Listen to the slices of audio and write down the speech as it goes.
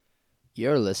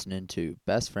You're listening to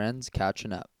Best Friends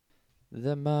Catching Up.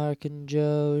 The Mark and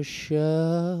Joe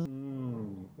Show.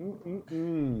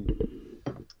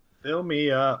 Fill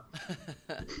me up.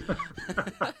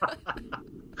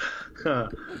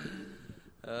 Mark,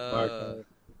 uh, I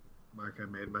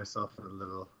made myself a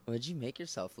little. What'd you make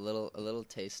yourself? A little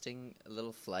tasting, a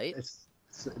little flight? This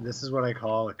is what I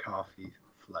call a coffee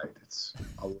flight. It's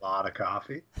a lot of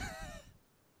coffee,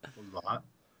 a lot.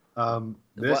 What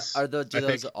This are those? Do I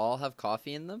those think. all have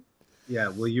coffee in them? Yeah,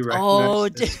 will you Oh,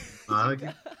 recognize dude, this mug?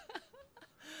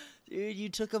 dude, you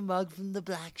took a mug from the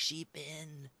Black Sheep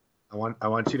Inn. I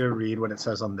want you to read what it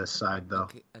says on this side, though.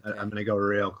 Okay, I'm okay. gonna go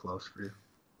real close for you.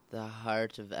 The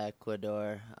heart of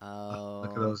Ecuador.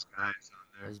 Look at Oh, those guys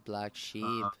on there. those black Uh, sheep.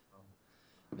 isn't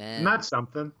Man, that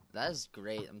something? that is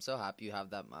great. I'm so happy you have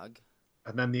that mug.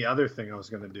 And then the other thing I was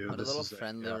gonna do. What a This little is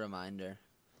friendly reminder.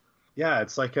 yeah,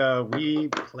 it's like we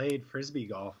played frisbee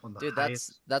golf on the Dude,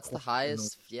 highest that's the course in the.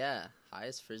 highest, yeah,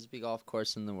 highest frisbee golf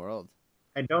course in the world.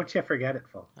 And don't you forget it,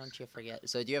 Don't folks. you forget.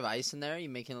 So, do you have ice in there? You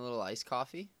making a little iced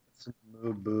coffee? Some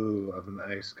moo boo of an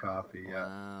iced coffee, yeah.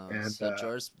 Wow. And So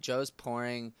Joe's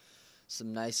pouring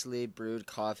some nicely brewed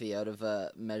coffee out of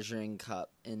a measuring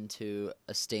cup into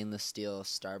a stainless steel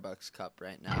Starbucks cup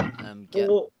right now.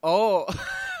 oh, Oh.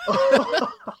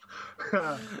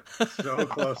 so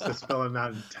close to spilling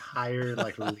that entire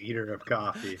liter of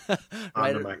coffee right,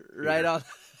 onto my right on.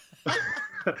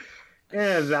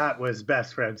 And that was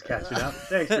Best Friends Catching Up.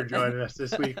 Thanks for joining us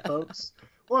this week, folks.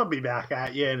 We'll be back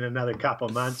at you in another couple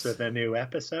months with a new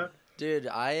episode. Dude,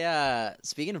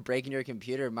 speaking of breaking your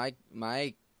computer,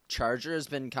 my charger has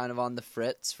been kind of on the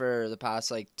fritz for the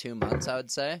past 2 months, I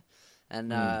would say.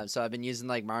 And so I've been using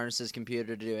Marnus's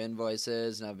computer to do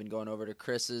invoices, and I've been going over to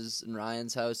Chris's and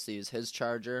Ryan's house to use his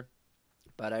charger.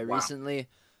 But I recently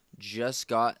just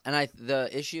got, and the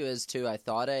issue is too, I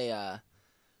thought I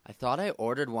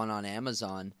ordered one on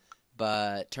Amazon,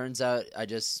 but turns out I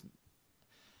didn't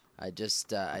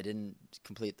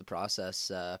complete the process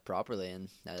properly, and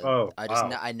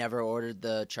I never ordered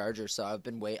the charger. So I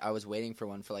was waiting for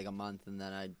one for a month, and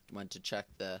then I went to check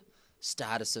the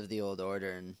status of the old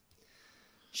order, and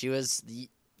she was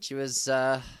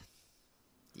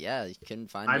yeah, you couldn't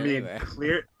find it anywhere.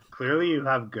 Clearly you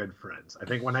have good friends. I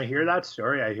think when I hear that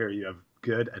story, I hear you have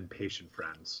good and patient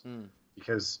friends,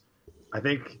 because I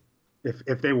think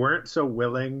if they weren't so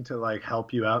willing to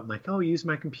help you out and use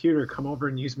my computer, come over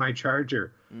and use my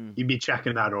charger, you'd be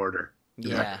checking that order.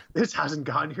 Yeah. This hasn't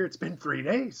gotten here. It's been 3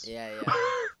 days. Yeah.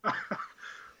 I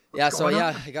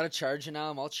got a charger now.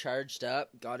 I'm all charged up.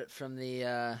 Got it from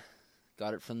the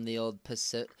old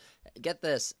Pacific. Get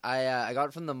this. I got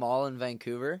it from the mall in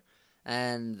Vancouver,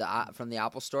 and from the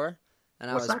Apple store.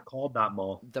 And what's that called, that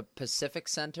mall? The Pacific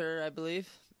Center, I believe.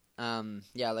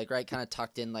 Right kind of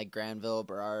tucked in Granville,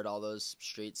 Burrard, all those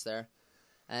streets there.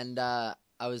 And I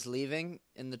was leaving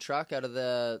in the truck out of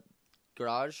the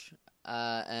garage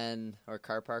or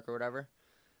car park or whatever.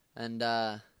 And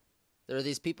there were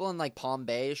these people in Palm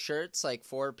Bay shirts,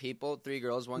 4 people, 3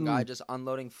 girls, 1 guy, just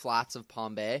unloading flats of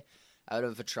Palm Bay out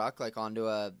of a truck onto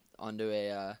a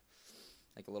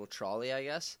little trolley, I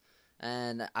guess.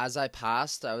 And as I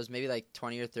passed, I was maybe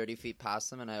 20 or 30 feet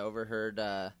past them, and I overheard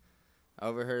the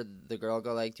girl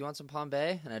go do you want some Palm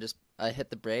Bay? And I hit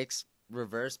the brakes,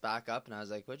 reversed back up, and I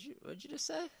was like, what'd you just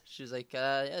say? She was like,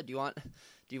 yeah, do you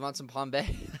want some Palm Bay?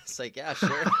 I was like, yeah,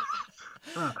 sure.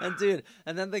 And dude,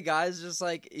 and then the guy's just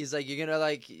he's like, you're gonna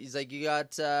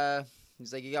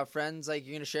you got friends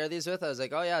you're gonna share these with? I was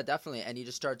like, oh yeah, definitely. And he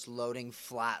just starts loading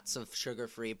flats of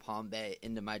sugar-free Palm Bay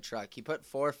into my truck. He put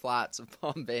 4 flats of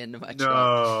Palm Bay into my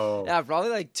truck. Yeah,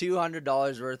 probably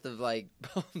 $200 worth of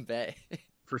Palm Bay.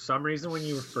 For some reason, when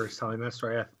you were first telling that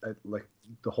story, I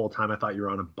the whole time I thought you were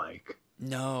on a bike.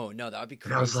 No, that would be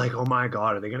crazy. And I was like, oh my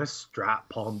God, are they going to strap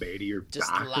Palm Bay to your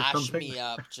just back or lash something? me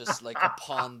up just like a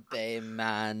Palm Bay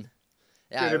man.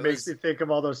 Yeah, Dude, it makes me think of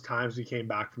all those times we came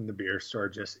back from the beer store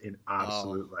just in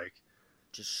absolute,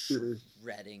 just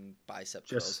shredding bicep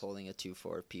curls holding a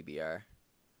 2.4 PBR.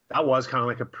 That was kind of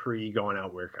like a pre-going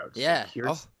out workout. Yeah.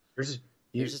 So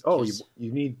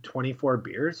you need 24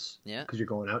 beers? Yeah. Because you're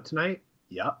going out tonight?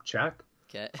 Yep, check.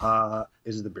 Okay.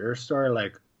 Is the beer store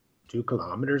 2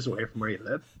 kilometers away from where you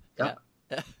live? Yep.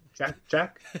 Yeah.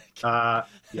 Check.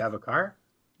 You have a car?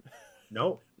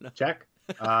 No. Check.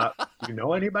 You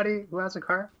know anybody who has a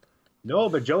car? No,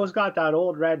 but Joe's got that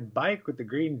old red bike with the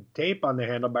green tape on the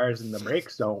handlebars and the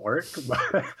brakes don't work.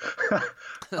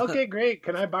 Okay, great.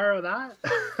 Can I borrow that?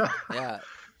 Yeah.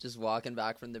 Just walking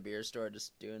back from the beer store,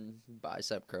 just doing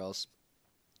bicep curls.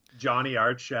 Johnny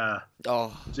Arch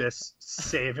just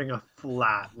saving a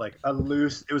flat, like a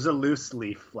loose. It was a loose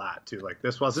leaf flat too. Like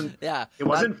this wasn't. Yeah, it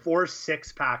wasn't 4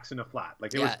 6-packs in a flat.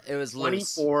 Like it was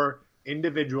 24 loose.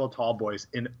 Individual tall boys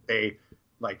in a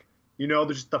like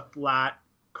there's the flat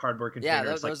cardboard container. Yeah,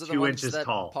 those like are the 2 ones inches that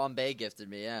tall. Palm Bay gifted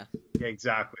me. Yeah,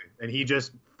 exactly. And he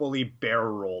just fully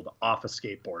barrel rolled off a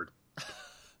skateboard,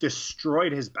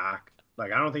 destroyed his back.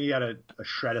 Like I don't think he had a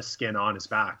shred of skin on his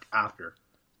back after.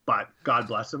 But God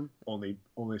bless him, only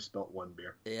spilt 1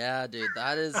 beer. Yeah, dude,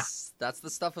 that's the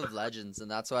stuff of legends, and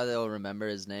that's why they'll remember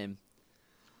his name.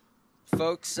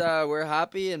 Folks, we're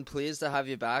happy and pleased to have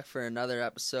you back for another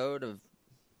episode of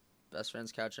Best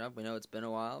Friends Catching Up. We know it's been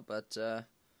a while, but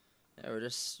we're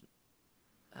just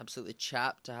absolutely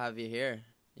chapped to have you here.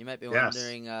 You might be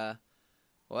wondering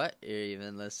what you're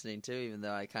even listening to, even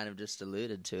though I kind of just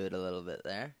alluded to it a little bit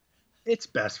there. It's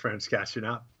Best Friends Catching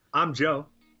Up. I'm Joe.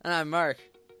 And I'm Mark.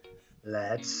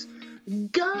 Let's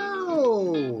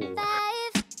go! 5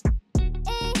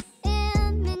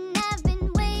 a.m. and I've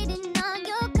been waiting on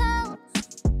your call.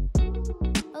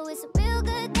 Oh, it's a real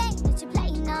good game that you're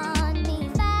playing on me.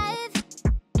 5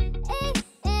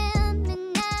 a.m.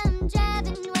 and I'm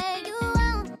driving where you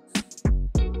want.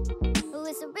 Oh,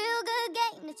 it's a real good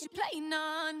game that you're playing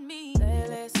on me.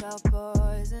 Lately, self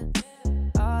poison.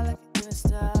 All I can do is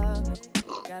stop me.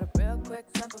 Got a real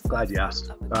quick temper. Glad you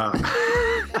asked.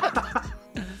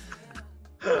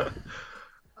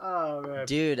 Oh man,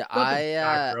 dude,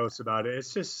 gross about it.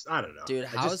 It's just I don't know, dude.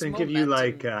 I just think of you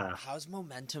like how's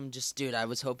momentum? Just dude, I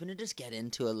was hoping to just get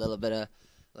into a little bit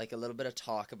of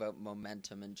talk about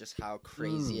momentum and just how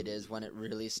crazy it is when it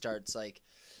really starts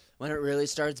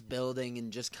building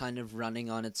and just kind of running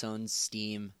on its own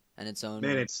steam and its own.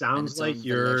 Man, it sounds like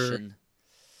volition.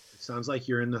 It sounds like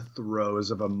you're in the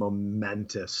throes of a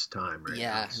momentous time right now.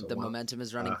 Yeah, So the momentum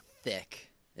is running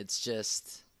thick.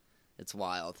 It's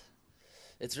wild.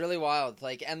 It's really wild.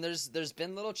 Like, and there's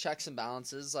been little checks and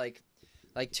balances. Like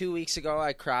 2 weeks ago,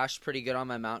 I crashed pretty good on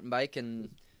my mountain bike and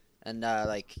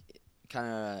like kind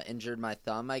of injured my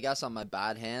thumb, I guess, on my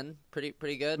bad hand. Pretty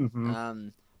good. Mm-hmm.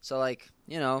 So like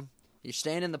you're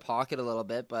staying in the pocket a little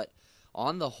bit, but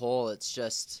on the whole, it's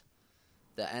just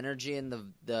the energy and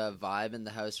the vibe in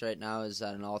the house right now is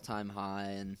at an all-time high,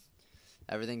 and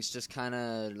everything's just kind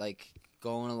of like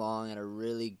going along at a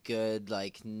really good,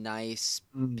 like, nice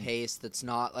pace that's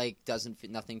not like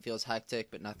nothing feels hectic,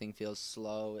 but nothing feels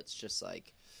slow. It's just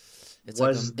like it's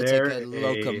like a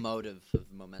locomotive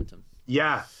of momentum.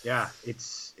 Yeah,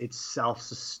 it's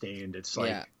self-sustained. It's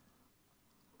like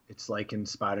it's like in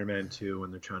Spider-Man 2 when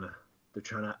they're trying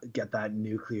to get that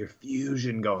nuclear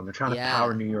fusion going. They're trying to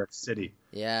power New York City.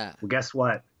 Yeah. Well, guess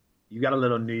what? You got a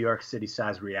little New York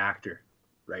City-sized reactor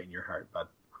right in your heart, bud.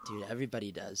 Dude,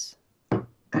 everybody does.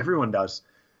 Everyone does.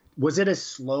 Was it a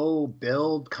slow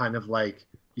build, kind of like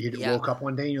you woke up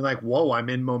one day and you're like, "Whoa, I'm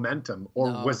in momentum,"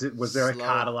 or no, was there slow. a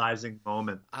catalyzing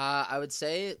moment? I would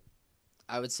say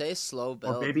slow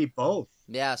build. Or maybe both.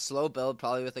 Yeah, slow build,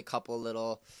 probably with a couple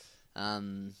little,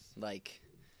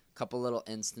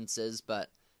 instances. But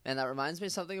man, that reminds me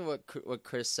of something of what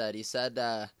Chris said. He said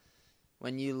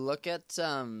when you look at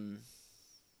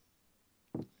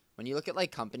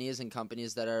like companies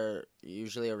that are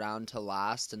usually around to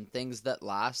last and things that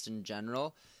last in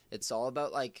general, it's all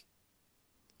about like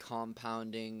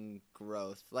compounding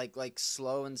growth. Like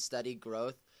slow and steady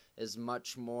growth is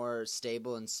much more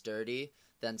stable and sturdy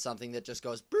than something that just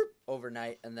goes boop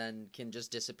overnight and then can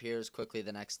just disappear as quickly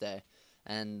the next day.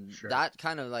 And that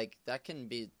kind of like that can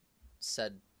be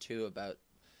said too about,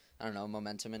 I don't know,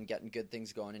 momentum and getting good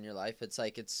things going in your life. It's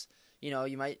like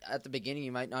you might at the beginning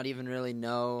you might not even really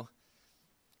know.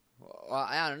 Well,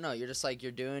 I don't know. You're just like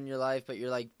you're doing your life, but you're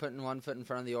like putting one foot in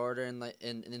front of the order and like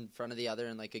in front of the other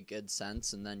in like a good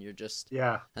sense, and then you're just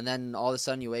and then all of a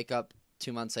sudden you wake up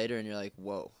 2 months later and you're like,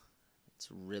 whoa, it's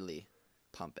really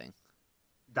pumping.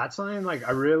 That's something like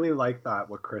I really like that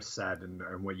what Chris said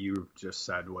and what you just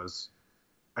said was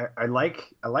I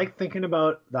like thinking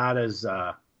about that as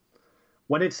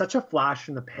when it's such a flash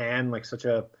in the pan, like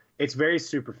it's very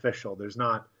superficial. There's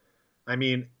not, I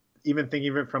mean, even thinking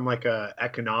of it from like a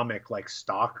economic, like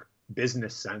stock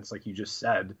business sense, like you just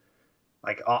said,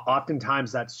 like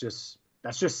oftentimes that's just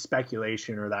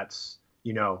speculation or that's,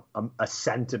 a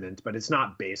sentiment, but it's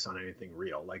not based on anything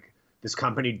real. Like this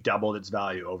company doubled its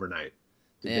value overnight.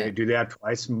 Do they have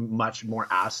twice much more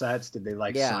assets? Did they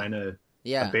sign a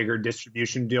bigger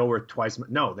distribution deal worth twice?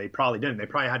 No, they probably didn't. They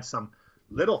probably had some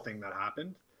little thing that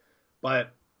happened,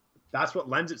 but that's what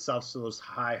lends itself to those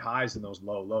high highs and those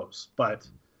low lows. But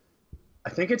I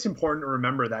think it's important to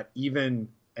remember that and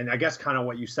I guess kind of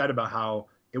what you said about how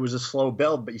it was a slow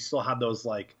build, but you still had those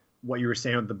like what you were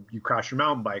saying with you crash your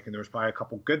mountain bike, and there was probably a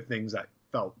couple good things that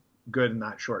felt good in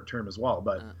that short term as well.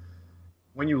 But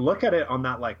when you look at it on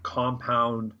that like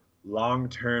compound,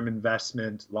 long-term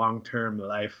investment, long-term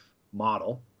life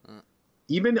model,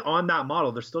 even on that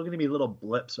model, there's still going to be little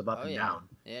blips of up and down.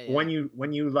 Yeah. When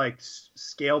you like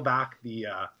scale back the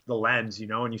lens, you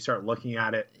know, and you start looking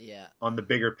at it on the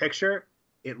bigger picture,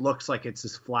 it looks like it's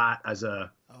as flat as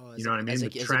you know what I mean? The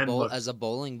trend looks as a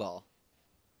bowling ball.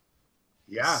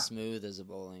 Yeah. Smooth as a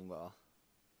bowling ball.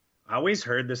 I always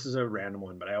heard, this is a random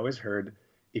one, but I always heard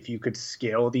if you could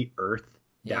scale the Earth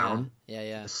down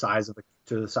to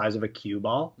the size of a cue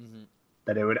ball,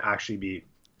 that it would actually be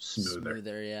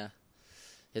smoother. Yeah.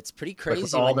 It's pretty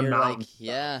crazy all when the you're like,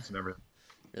 and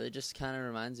really just kind of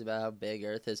reminds you about how big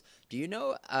Earth is. Do you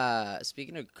know,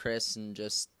 speaking of Chris and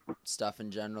just stuff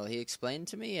in general, he explained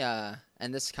to me, and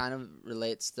this kind of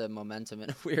relates to momentum in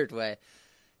a weird way.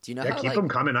 Do you know how keep them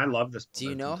coming. I love this. Do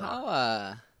you know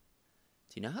how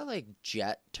like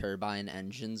jet turbine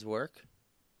engines work?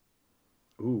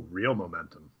 Ooh, real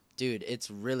momentum. Dude, it's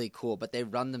really cool, but they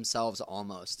run themselves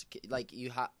almost. Like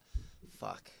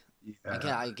fuck.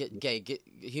 Yeah.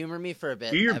 Humor me for a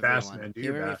bit. Do your everyone. best, man.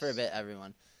 Humor me for a bit,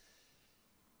 everyone.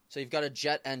 So you've got a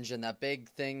jet engine, that big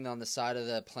thing on the side of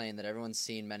the plane that everyone's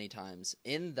seen many times.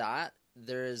 In that,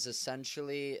 there is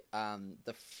essentially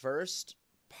the first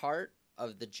part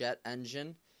of the jet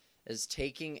engine is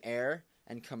taking air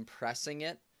and compressing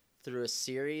it through a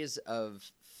series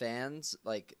of fans,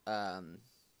 like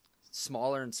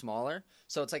smaller and smaller.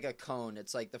 So it's like a cone.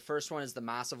 It's like the first one is the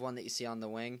massive one that you see on the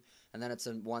wing, and then it's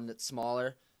one that's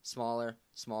smaller,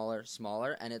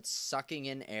 and it's sucking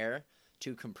in air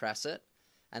to compress it.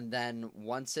 And then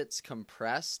once it's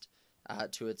compressed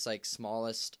to its like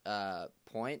smallest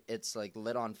point, it's like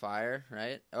lit on fire,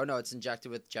 right? Oh no, it's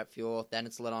injected with jet fuel, then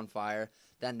it's lit on fire,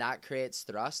 then that creates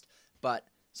thrust. But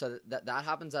so that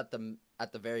happens at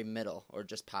the very middle, or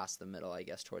just past the middle, I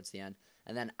guess, towards the end.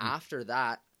 And then after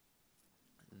that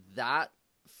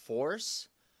force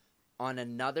on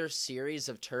another series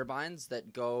of turbines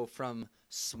that go from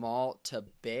small to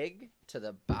big to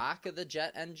the back of the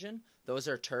jet engine, those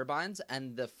are turbines,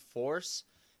 and the force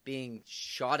being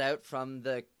shot out from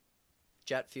the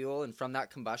jet fuel and from that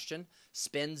combustion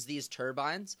spins these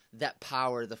turbines that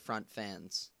power the front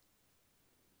fans.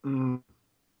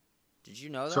 Did you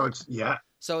know that?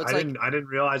 So it's I didn't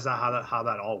realize how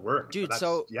that all worked, dude.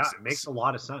 It makes a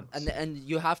lot of sense. And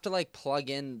you have to like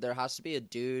plug in. There has to be a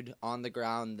dude on the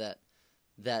ground that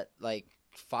like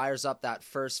fires up that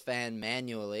first fan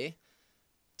manually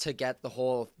to get the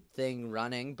whole thing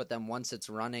running. But then once it's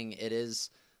running, it is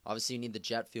obviously you need the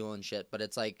jet fuel and shit. But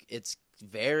it's like it's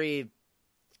very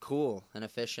cool and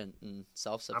efficient and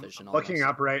self-sufficient. I'm looking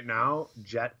up right now,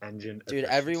 jet engine. Dude,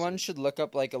 everyone should look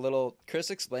up like a little.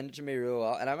 Chris explained it to me real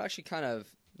well, and I'm actually kind of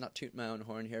not tooting my own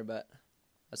horn here, but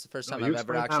that's the first time I've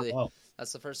ever actually.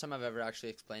 That's the first time I've ever actually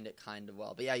explained it kind of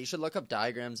well. But yeah, you should look up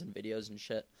diagrams and videos and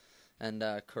shit, and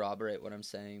corroborate what I'm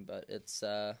saying. But it's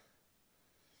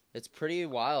pretty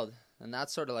wild, and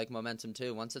that's sort of like momentum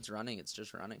too. Once it's running, it's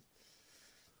just running.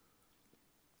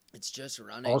 It's just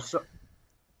running.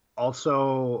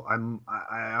 Also,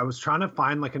 I was trying to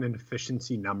find like an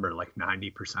efficiency number, like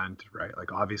 90%, right?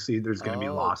 Like obviously there's going to be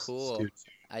losses cool.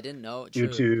 I didn't know. Due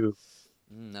to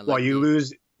you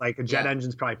lose like a jet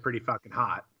engine's probably pretty fucking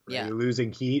hot. Right? Yeah, you're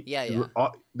losing heat. Yeah.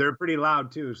 They're pretty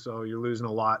loud too, so you're losing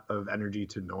a lot of energy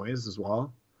to noise as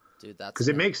well. Dude, that's because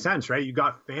it makes sense, right? You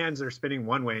got fans that are spinning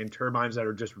one way and turbines that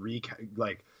are just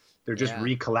recollecting.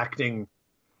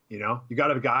 You know, you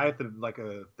got a guy at the like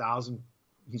 1,000.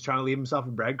 He's trying to leave himself a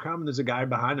breadcrumb, and there's a guy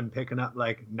behind him picking up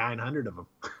like 900 of them.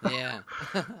 Yeah.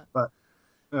 but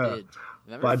Dude,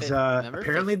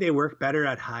 apparently they work better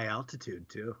at high altitude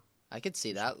too. I could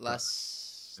see that.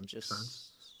 Less sense.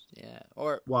 Yeah.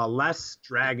 Or less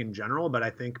drag in general, but I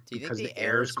think because the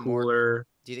air is cooler.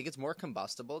 Do you think it's more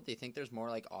combustible? Do you think there's more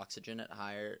like oxygen at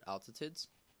higher altitudes?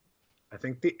 I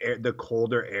think the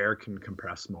colder air can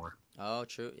compress more. Oh,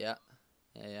 true. Yeah.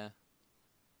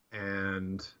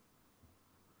 And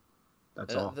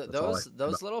that's all.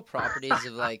 Those little properties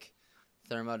of like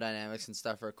thermodynamics and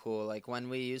stuff are cool. Like when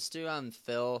we used to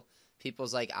fill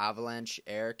people's like avalanche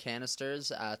air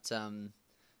canisters at the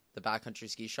backcountry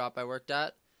ski shop I worked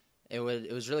at, it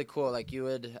was really cool. Like you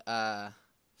would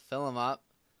fill them up,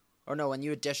 or no, when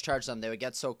you would discharge them, they would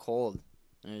get so cold.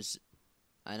 And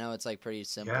I know it's like pretty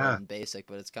simple and basic,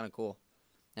 but it's kind of cool.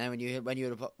 And when you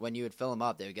would fill them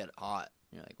up, they would get hot.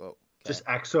 You're like, whoa. Okay. Just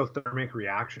exothermic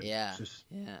reaction. Yeah. Just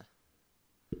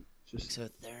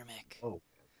exothermic. Oh.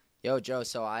 Yo, Joe.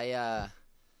 So I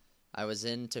was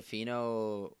in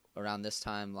Tofino around this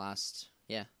time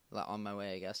on my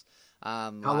way, I guess.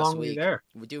 How Last long were you week. there?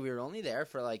 We were only there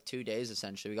for like 2 days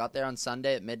essentially. We got there on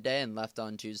Sunday at midday and left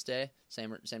on Tuesday,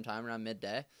 same time around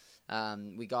midday.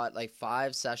 We got like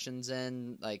 5 sessions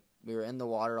in. Like we were in the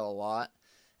water a lot,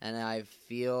 and I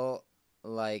feel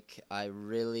like I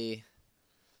really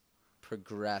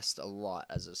progressed a lot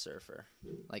as a surfer,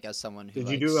 like as someone who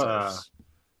surfs.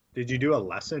 Did you do a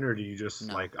lesson, or do you just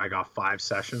No. like, I got 5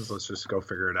 sessions, let's just go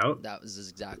figure it out? That was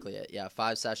exactly it. Yeah,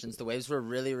 5 sessions. The waves were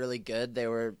really, really good. They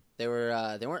were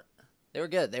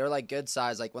good. They were like good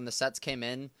size. Like when the sets came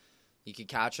in, you could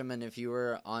catch them, and if you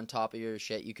were on top of your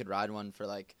shit, you could ride one for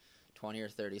like 20 or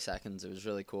 30 seconds. It was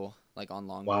really cool, like on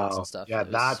long boards and stuff. Yeah,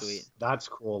 it was sweet. that's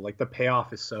cool. Like the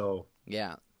payoff is so.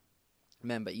 Yeah,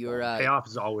 man. But you were payoff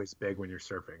is always big when you're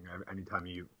surfing. Anytime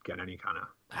you get any kind of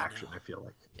action, I feel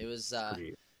like it was pretty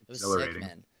it was exhilarating. sick,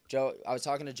 man. Joe, I was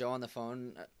talking to Joe on the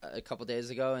phone a couple days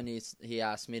ago, and he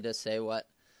asked me to say what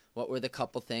were the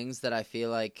couple things that I feel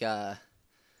like that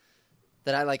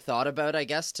I like thought about, I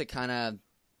guess, to kind of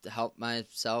help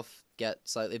myself get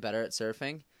slightly better at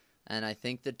surfing. And I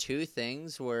think the 2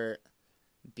 things were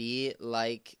be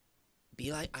like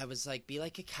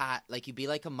a cat, like you be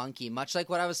like a monkey, much like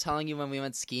what I was telling you when we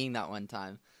went skiing that one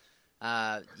time.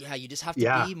 Yeah, you just have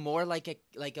to be more like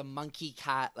a monkey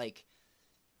cat, like.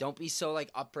 Don't be so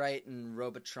like upright and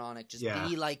robotronic. Just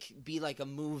be like a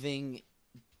moving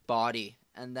body.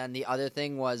 And then the other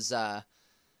thing was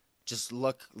just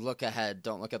look ahead.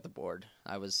 Don't look at the board.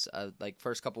 I was like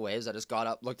first couple waves, I just got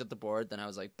up, looked at the board, then I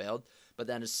was like bailed. But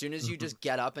then as soon as you just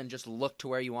get up and just look to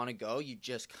where you want to go, you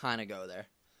just kind of go there.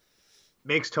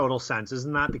 Makes total sense.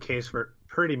 Isn't that the case for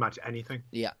pretty much anything?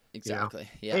 Yeah, exactly.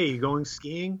 You know? Yeah. Hey, you going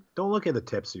skiing? Don't look at the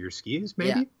tips of your skis.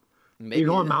 Maybe. Yeah. Maybe you're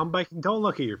going mountain biking. Don't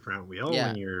look at your front wheel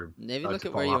when you're. Maybe look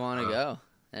at where you want to go.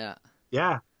 Yeah.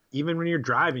 Yeah. Even when you're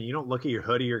driving, you don't look at your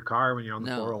hood of your car when you're on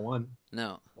the 401.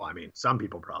 No. Well, I mean, some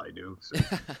people probably do. So.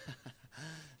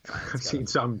 I've seen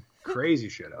some crazy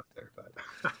shit out there,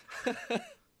 but.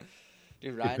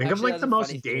 Dude, Ryan, think of like the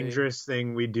most dangerous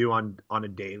thing we do on a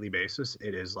daily basis.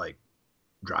 It is like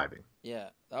driving. Yeah,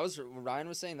 that was Ryan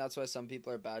was saying. That's why some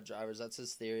people are bad drivers. That's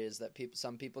his theory. Is that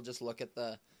some people just look at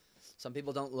the. Some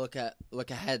people don't look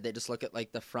ahead. They just look at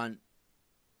like the front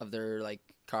of their like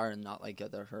car and not like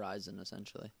at their horizon.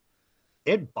 Essentially,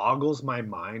 it boggles my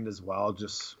mind as well.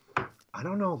 Just I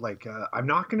don't know. Like I'm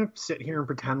not gonna sit here and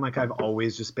pretend like I've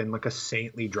always just been like a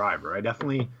saintly driver. I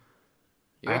definitely.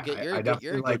 You're a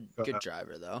good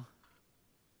driver though.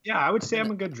 Yeah, I would say I'm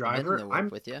a good driver.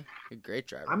 I'm with you. You're a great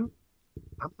driver. I'm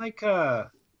like I'm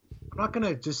not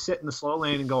gonna just sit in the slow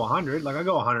lane and go 100. Like I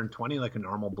go 120 like a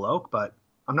normal bloke, but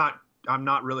I'm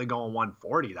not really going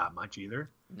 140 that much either.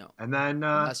 No. And then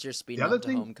unless you're speeding up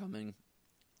to homecoming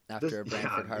after a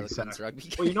Brantford Harlequins rugby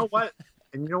game. Well, you know what?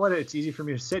 And you know what? It's easy for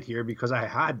me to sit here because I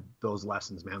had those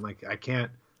lessons, man. Like I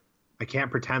can't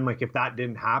pretend like if that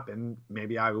didn't happen,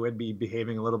 maybe I would be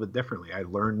behaving a little bit differently. I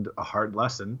learned a hard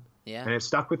lesson. Yeah. And it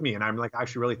stuck with me, and I'm like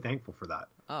actually really thankful for that.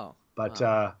 Oh. But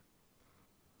God,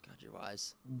 you're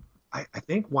wise. I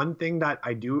think one thing that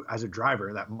I do as a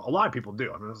driver that a lot of people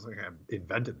do, I mean, it's like I've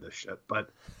invented this shit, but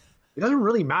it doesn't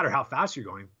really matter how fast you're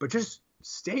going, but just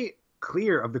stay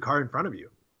clear of the car in front of you.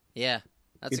 Yeah,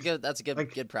 that's a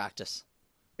good practice.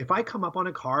 If I come up on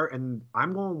a car and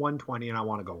I'm going 120 and I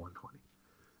want to go 120,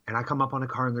 and I come up on a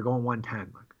car and they're going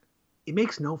 110, like it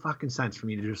makes no fucking sense for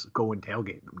me to just go and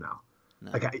tailgate them now.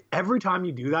 No. Like every time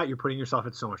you do that, you're putting yourself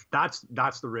at so much. That's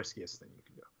the riskiest thing you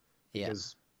can do. Yeah.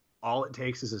 Because all it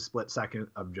takes is a split second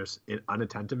of just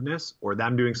unattentiveness, or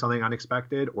them doing something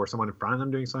unexpected, or someone in front of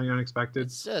them doing something unexpected.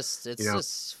 It's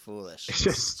just foolish. It's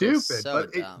just stupid. So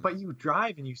but you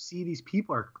drive and you see these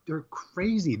people they're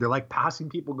crazy. They're like passing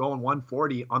people going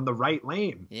 140 on the right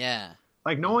lane. Yeah.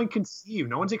 Like no one can see you.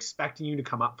 No one's expecting you to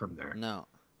come up from there. No.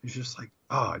 It's just like,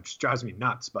 it just drives me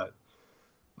nuts. But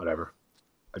whatever.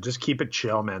 I just keep it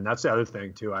chill, man. That's the other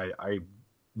thing too. I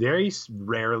very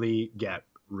rarely get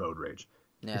road rage.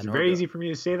 Yeah, it's very easy for me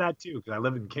to say that too because I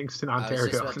live in Kingston,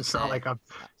 Ontario. It's not like I'm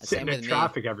sitting in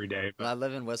traffic every day. But I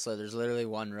live in Whistler. There's literally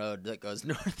one road that goes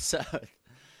north-south.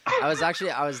 I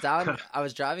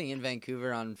was driving in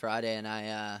Vancouver on Friday, and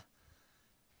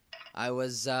it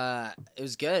was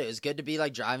good. It was good to be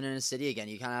like driving in a city again.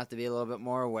 You kind of have to be a little bit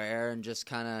more aware and just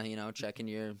kind of checking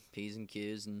your P's and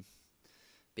Q's and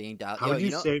being down. How would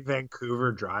you say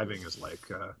Vancouver driving is like?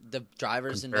 The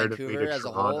drivers in Vancouver as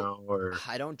a whole,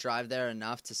 I don't drive there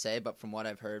enough to say, but from what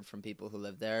I've heard from people who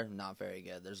live there, not very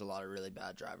good. There's a lot of really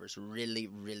bad drivers, really,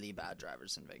 really bad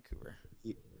drivers in Vancouver.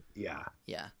 Yeah.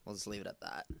 Yeah, we'll just leave it at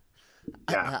that.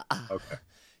 Yeah. Okay.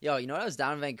 Yo, you know what? I was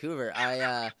down in Vancouver.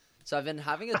 So I've been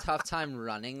having a tough time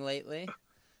running lately,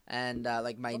 and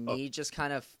like my knee just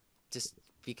kind of just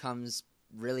becomes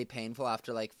really painful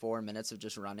after like 4 minutes of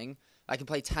just running. I can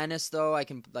play tennis though. I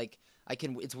can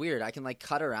it's weird. I can like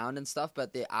cut around and stuff,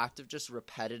 but the act of just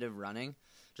repetitive running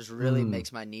just really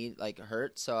makes my knee like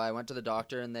hurt. So I went to the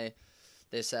doctor and they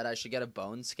said I should get a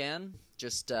bone scan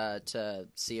just to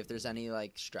see if there's any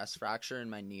like stress fracture in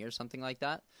my knee or something like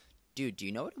that. Dude, do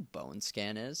you know what a bone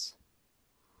scan is?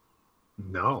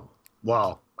 No.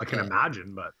 Well, I can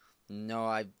imagine, but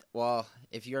no, well,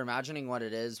 if you're imagining what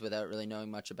it is without really knowing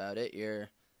much about it, you're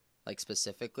like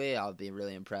specifically, I'll be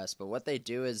really impressed. But what they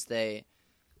do is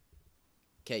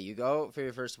you go for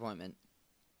your first appointment.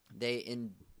 They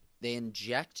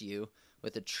inject you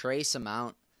with a trace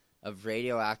amount of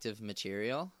radioactive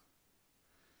material,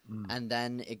 and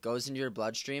then it goes into your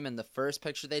bloodstream. And the first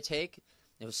picture they take,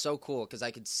 it was so cool because I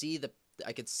could see the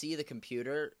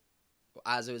computer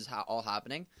as it was all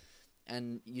happening,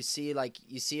 and you see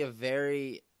a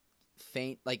very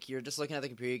faint, like you're just looking at the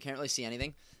computer, you can't really see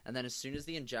anything, and then as soon as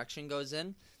the injection goes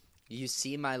in, you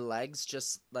see my legs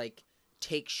just like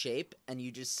take shape, and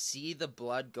you just see the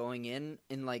blood going in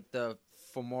like the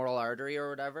femoral artery or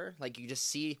whatever. Like you just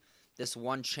see this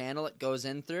one channel it goes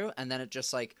in through, and then it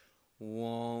just like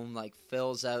whoa, like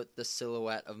fills out the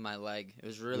silhouette of my leg. It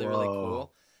was really really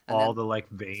cool. And all the like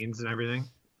veins and everything.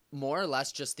 More or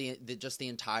less just the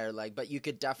entire leg, but you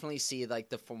could definitely see like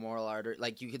the femoral artery.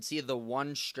 Like you could see the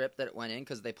one strip that it went in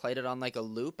because they played it on like a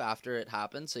loop after it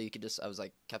happened. So you could I was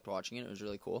like kept watching it. It was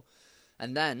really cool.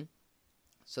 And then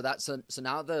so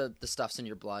now the stuff's in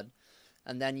your blood,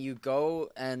 and then you go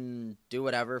and do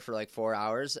whatever for like 4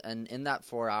 hours, and in that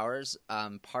 4 hours,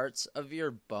 parts of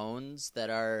your bones that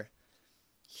are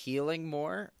healing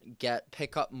more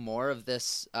pick up more of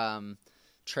this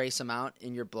trace amount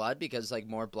in your blood because like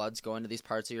more blood's going to these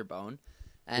parts of your bone.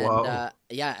 And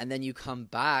and then you come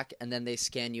back and then they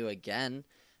scan you again,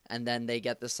 and then they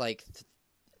get this like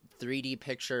 3D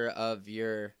picture of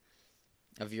your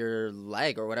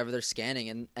leg or whatever they're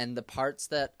scanning, and the parts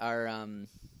that are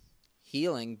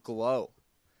healing glow.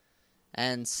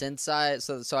 And since I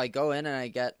go in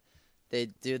and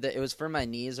it was for my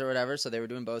knees or whatever, so they were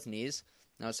doing both knees,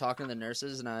 and I was talking to the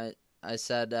nurses, and I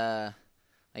said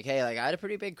like, hey, like I had a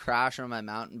pretty big crash on my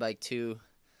mountain bike 2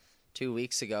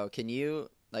 weeks ago. Can you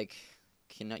like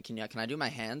can I do my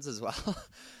hands as well?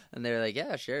 And they were like,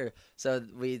 yeah, sure. So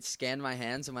we scanned my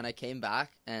hands, and when I came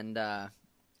back and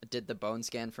did the bone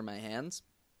scan for my hands,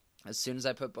 as soon as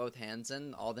I put both hands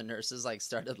in, all the nurses like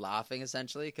started laughing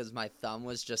essentially because my thumb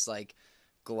was just like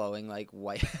glowing like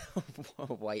white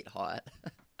hot.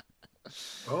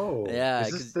 Oh yeah,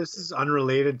 this is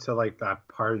unrelated to like that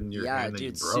part in your hand that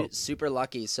dude, you broke. Super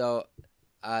lucky. So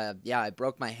I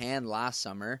broke my hand last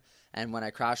summer, and when I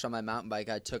crashed on my mountain bike,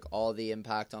 I took all the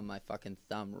impact on my fucking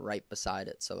thumb right beside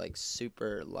it. So like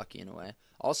super lucky in a way.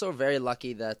 Also very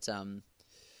lucky that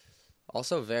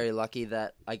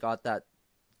I got that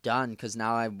done, because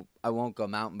now I won't go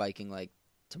mountain biking like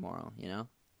tomorrow, you know.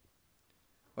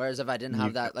 Whereas if I didn't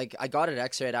have that, like I got it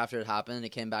x-rayed after it happened and it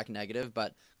came back negative,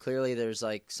 but clearly there's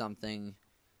like something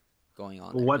going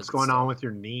on. Well, what's going on with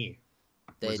your knee?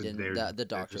 They didn't. The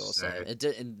doctor will say it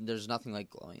did. And there's nothing like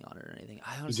glowing on it or anything.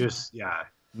 I honestly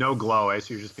no glow.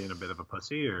 So you're just being a bit of a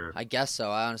pussy, or I guess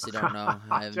so. I honestly don't know.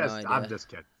 I have no idea. I'm just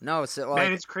kidding. No, it's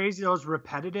man, it's crazy those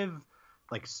repetitive,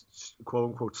 like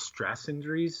quote unquote stress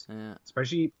injuries. Yeah.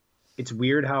 Especially, it's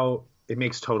weird how it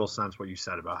makes total sense what you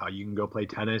said about how you can go play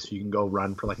tennis, you can go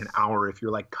run for like an hour if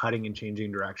you're like cutting and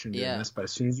changing direction doing this. But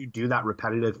as soon as you do that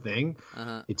repetitive thing,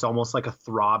 it's almost like a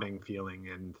throbbing feeling.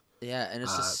 And and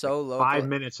it's just so low. 5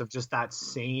 minutes of just that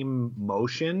same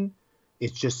motion.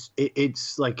 It's just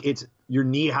it's like your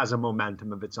knee has a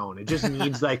momentum of its own. It just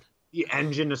needs like the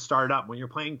engine to start up. When you're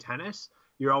playing tennis,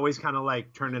 you're always kind of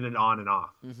like turning it on and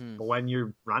off. Mm-hmm. But when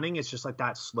you're running, it's just like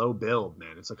that slow build,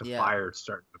 man. It's like a fire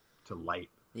starting to light.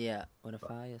 Yeah, when a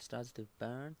fire starts to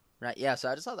burn. Right, yeah, so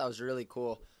I just thought that was really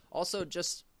cool. Also,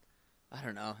 just, I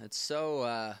don't know, it's so,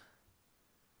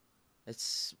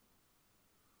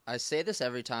 I say this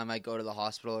every time I go to the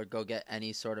hospital or go get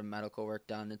any sort of medical work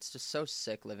done. It's just so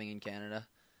sick living in Canada.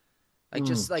 Like,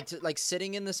 just, like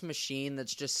sitting in this machine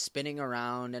that's just spinning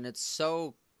around, and it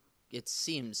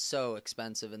seems so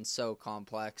expensive and so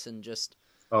complex, and just...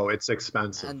 Oh, it's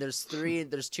expensive. And there's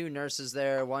 2 nurses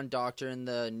there, 1 doctor in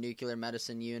the nuclear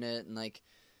medicine unit, and like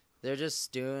they're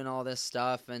just doing all this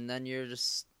stuff, and then you're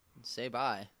just say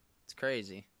bye. It's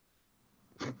crazy.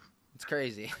 It's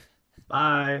crazy.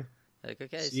 Bye. Like,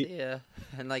 okay, see ya.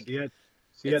 And like see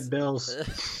ya at Bill's.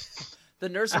 The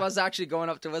nurse was actually going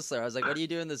up to Whistler. I was like, what are you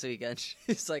doing this weekend?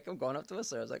 She's like, I'm going up to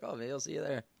Whistler. I was like, oh, maybe I'll see you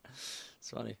there. It's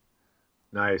funny.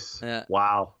 Nice. Yeah.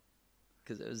 Wow.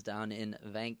 because it was down in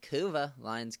Vancouver,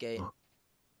 Lionsgate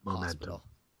Momentum. Hospital.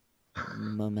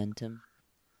 Momentum.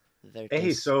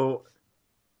 Hey, so,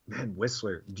 man,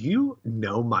 Whistler. Do you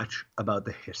know much about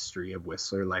the history of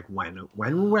Whistler? Like when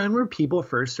were people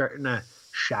first starting to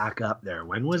shack up there?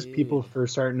 When was people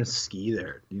first starting to ski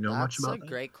there? Do you know much about that? That's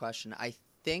a great question. I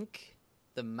think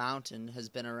the mountain has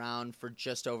been around for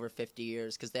just over 50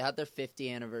 years because they had their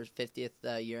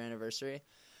 50th year anniversary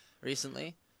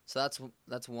recently. So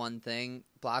that's one thing.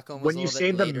 Blackcomb was when you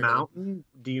say the mountain,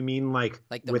 do you mean like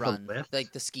the with run, a lift?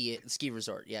 like the ski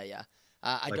resort? Yeah.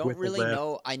 I Like don't really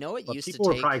know. I know it used to take.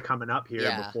 People were probably coming up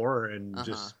here before and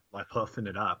just like hoofing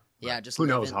it up. Yeah, just who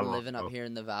knows how long living up here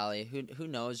in the valley. Who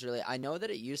knows really? I know that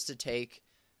it used to take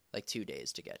like 2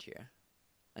 days to get here,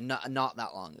 and not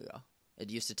that long ago. It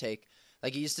used to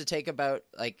take about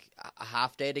like a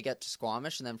half day to get to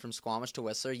Squamish, and then from Squamish to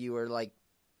Whistler, you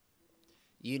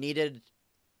needed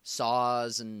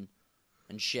saws and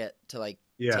shit to like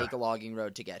take a logging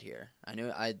road to get here.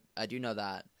 I do know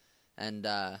that, and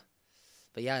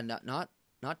but yeah, not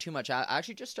too much. I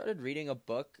actually just started reading a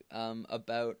book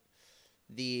about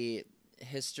the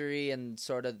history and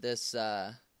sort of this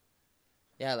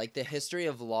like the history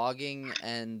of logging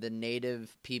and the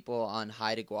native people on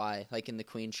Haida Gwaii, like in the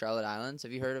Queen Charlotte Islands.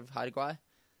 Have you heard of Haida Gwaii?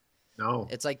 No.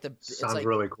 It's like sounds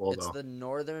really cool. It's the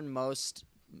northernmost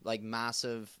like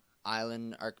massive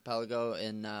island archipelago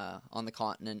in on the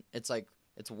continent. It's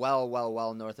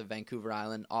well north of Vancouver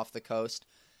Island, off the coast,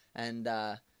 and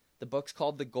the book's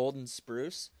called The Golden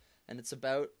Spruce, and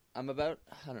I'm about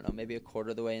I don't know, maybe a quarter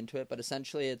of the way into it, but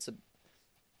essentially it's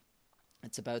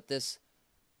about this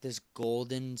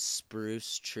golden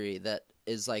spruce tree that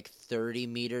is like 30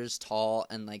 meters tall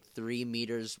and like 3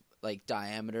 meters like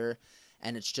diameter,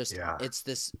 and it's just it's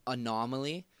this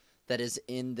anomaly that is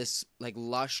in this like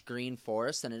lush green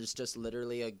forest, and it is just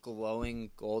literally a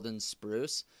glowing golden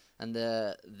spruce. And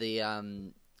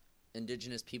the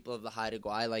indigenous people of the Haida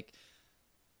Gwaii, like,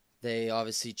 they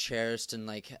obviously cherished, and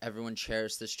like everyone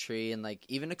cherished this tree, and like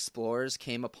even explorers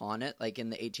came upon it like in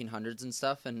the 1800s and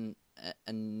stuff, and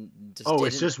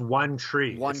it's just one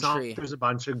tree. Tree. There's a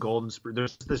bunch of golden spruce.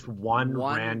 There's this one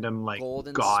random like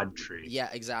god tree. Yeah,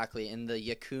 exactly. In the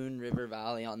Yukon River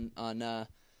Valley on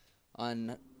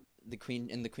the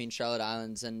Queen Charlotte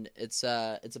Islands, and it's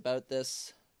about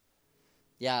this.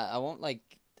 Yeah,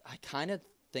 I kind of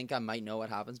think I might know what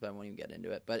happens, but I won't even get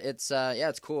into it. But it's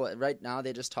it's cool. Right now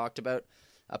they just talked about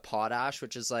a potash,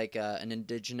 which is like an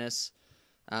indigenous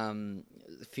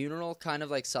funeral kind of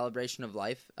like celebration of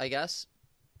life, I guess,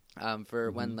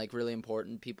 for when like really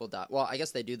important people die. Well, I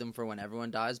guess they do them for when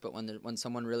everyone dies, but when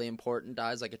someone really important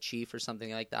dies, like a chief or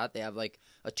something like that, they have like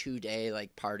a 2-day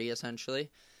like party essentially.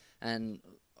 And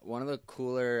one of the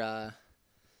cooler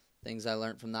things I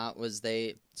learned from that was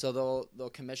they'll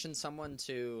commission someone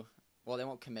to. Well, they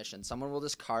won't commission. Someone will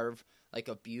just carve like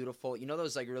a beautiful,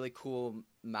 those like really cool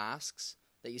masks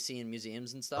that you see in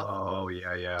museums and stuff. Oh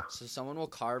yeah. So someone will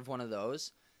carve one of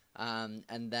those, and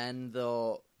then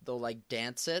they'll like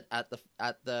dance it at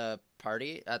the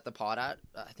party at the potash.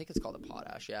 I think it's called a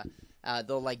potash. Yeah.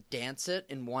 They'll like dance it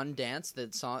in one dance.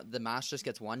 The mask just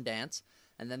gets one dance,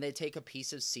 and then they take a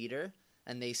piece of cedar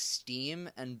and they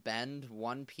steam and bend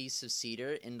one piece of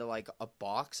cedar into like a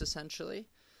box essentially.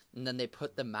 And then they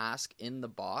put the mask in the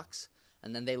box,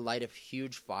 and then they light a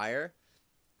huge fire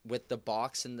with the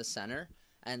box in the center,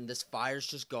 and this fire's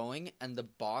just going, and the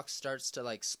box starts to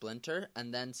like splinter,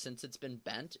 and then since it's been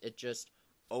bent, it just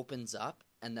opens up,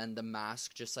 and then the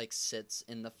mask just like sits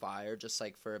in the fire just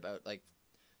like for about like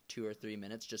 2 or 3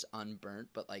 minutes, just unburnt,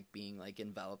 but like being like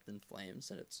enveloped in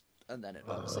flames, and then it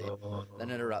obviously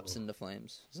then it erupts into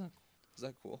flames. Is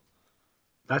that cool?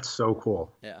 That's so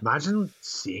cool. Yeah. Imagine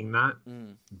seeing that.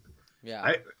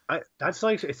 Yeah. I that's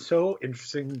like, it's so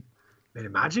interesting. Man,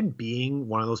 imagine being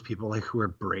one of those people like who are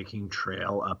breaking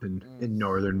trail up in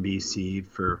northern BC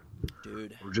or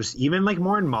just even like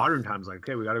more in modern times. Like,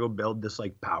 okay, we got to go build this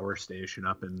like power station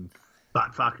up in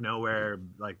buttfuck nowhere.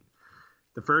 Like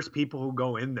the first people who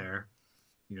go in there,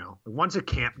 once a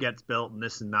camp gets built and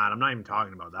this and that, I'm not even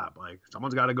talking about that. But like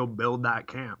someone's got to go build that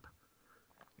camp.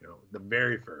 The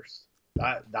very first.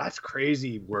 That's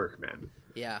crazy work, man.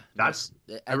 Yeah.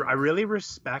 I really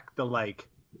respect the like,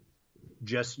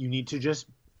 you need to just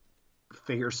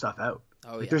figure stuff out.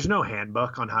 Oh, yeah. There's no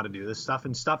handbook on how to do this stuff,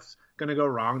 and stuff's gonna go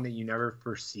wrong that you never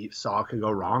saw could go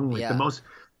wrong. Like the most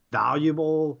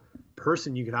valuable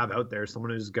person you could have out there is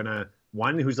someone who's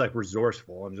who's like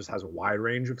resourceful and just has a wide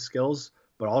range of skills,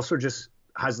 but also just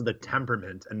has the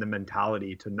temperament and the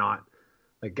mentality to not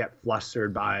like get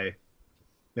flustered by.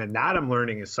 And that I'm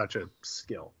learning is such a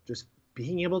skill. Just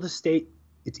being able to state,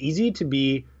 it's easy to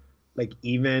be like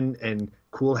even and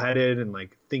cool-headed and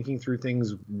like thinking through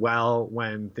things well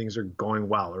when things are going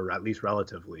well, or at least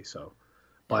relatively so.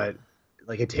 But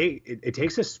like it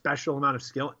takes a special amount of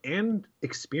skill and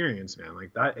experience, man.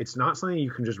 Like that, it's not something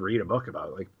you can just read a book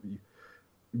about. Like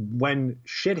when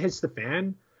shit hits the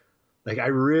fan, like I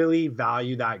really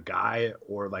value that guy,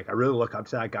 or like I really look up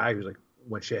to that guy who's like,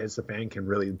 when shit hits the fan, can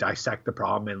really dissect the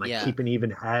problem and like keep an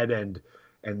even head and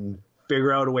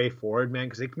figure out a way forward, man.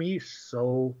 Because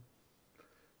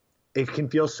it can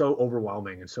feel so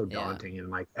overwhelming and so daunting, and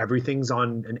like everything's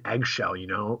on an eggshell, you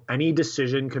know. Any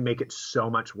decision can make it so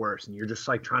much worse, and you're just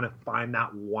like trying to find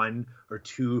that one or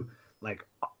two like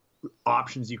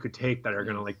options you could take that are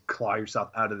gonna like claw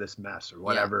yourself out of this mess or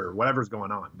whatever's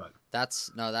going on. But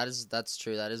that's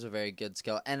true. That is a very good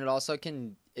skill, and it also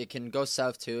can go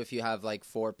south too if you have like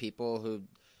four people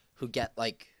who get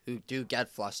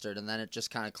flustered, and then it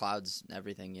just kind of clouds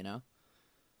everything, you know.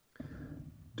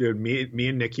 Dude, me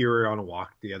and Nikki were on a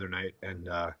walk the other night, and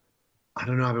I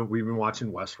don't know, we've been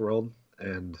watching Westworld,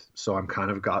 and so I'm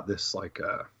kind of got this like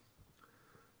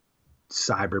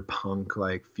cyberpunk,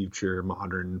 like future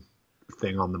modern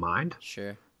thing on the mind.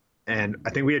 Sure. And I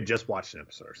think we had just watched an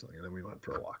episode or something, and then we went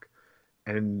for a walk.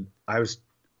 And I was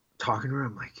talking to her,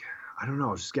 I'm like, I don't know,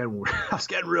 I was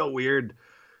getting real weird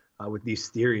with these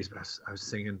theories, but I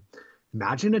was thinking,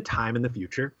 imagine a time in the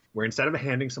future where instead of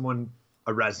handing someone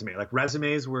a resume, like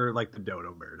resumes were like the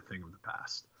dodo bird thing of the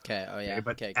past. Okay. Oh yeah.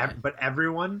 Okay, but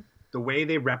everyone, the way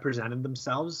they represented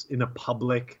themselves in a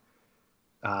public,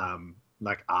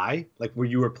 like where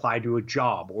you applied to a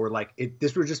job, or like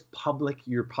this were just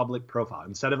your public profile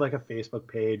instead of like a Facebook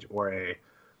page or a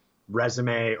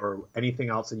resume or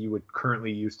anything else that you would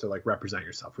currently use to like represent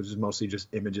yourself, which is mostly just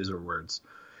images or words.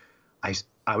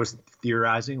 I was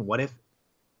theorizing, what if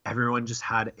everyone just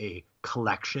had a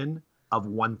collection of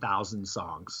 1,000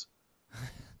 songs,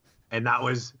 and that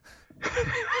was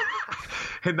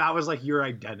like your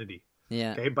identity.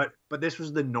 Yeah. Okay. But this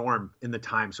was the norm in the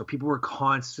time. So people were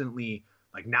constantly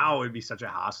like, now it would be such a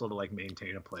hassle to like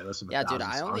maintain a playlist of 1,000 songs.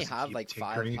 I only have like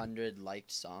 500 liked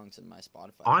songs in my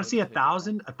Spotify. Honestly,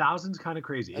 1,000's kind of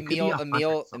crazy.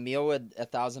 Emil would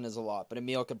 1,000 is a lot, but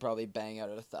Emil could probably bang out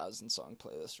a 1,000 song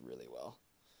playlist really well.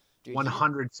 Dude,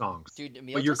 100 songs. Dude,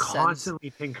 Emil, but you're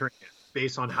constantly tinkering it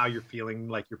based on how you're feeling,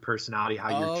 like your personality,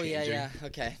 how you're changing. Yeah.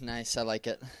 Okay, nice. I like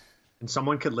it. And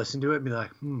someone could listen to it and be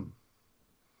like,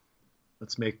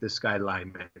 let's make this guy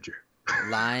line manager.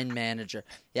 Line manager.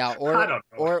 Yeah, I don't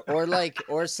know.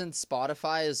 or since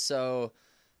Spotify is so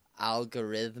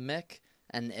algorithmic,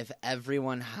 and if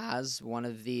everyone has one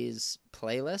of these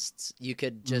playlists, you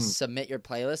could just submit your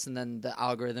playlist, and then the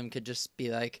algorithm could just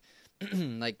be like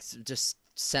just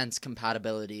sense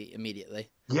compatibility immediately.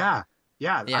 Yeah.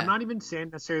 I'm not even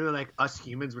saying necessarily like us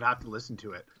humans would have to listen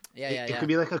to it. It could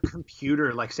be like a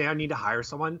computer. Like, say I need to hire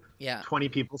someone. Yeah. 20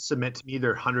 people submit to me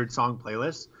their 100-song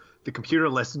playlist. The computer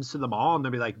listens to them all, and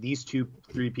they'll be like, these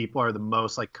 2-3 people are the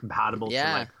most like compatible to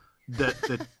like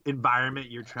the environment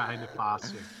you're trying to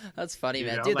foster. That's funny,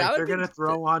 man. Know? Dude, like they're gonna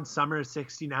throw on Summer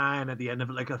 '69 at the end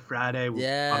of like a Friday on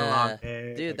a long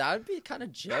day. Dude, that would be kind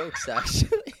of jokes,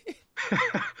 actually.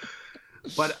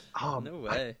 But no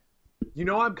way.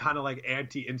 I'm kind of like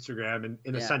anti-Instagram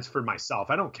in a sense for myself.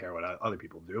 I don't care what other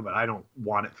people do, but I don't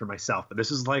want it for myself. But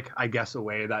this is like, I guess, a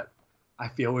way that I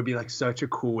feel would be like such a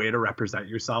cool way to represent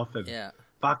yourself. And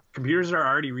fuck, computers are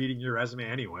already reading your resume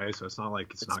anyway, so it's not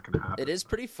like it's not going to happen. It is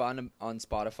pretty fun on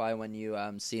Spotify when you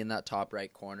see in that top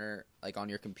right corner, like on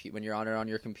your when you're on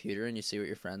your computer, and you see what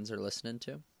your friends are listening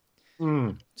to.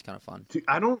 It's kind of fun. Dude,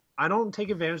 I don't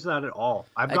take advantage of that at all.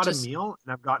 I've got Emil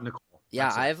and I've got Nicole.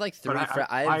 Yeah, I have like 3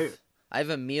 friends. I have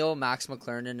Emil, Max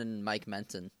McClernand, and Mike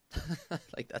Menton.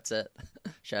 Like, that's it.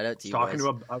 Shout out to you guys.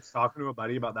 I was talking to a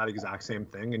buddy about that exact same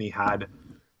thing, and he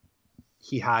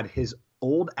had his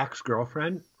old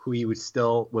ex-girlfriend who he was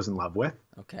in love with.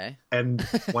 Okay. And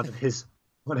one of his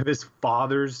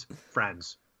father's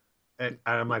friends. And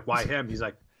I'm like, why him? He's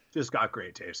like, just got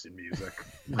great taste in music.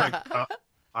 I'm like,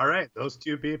 all right, those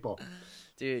 2 people.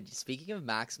 Dude, speaking of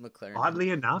Max McClernand,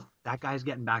 oddly enough, that guy's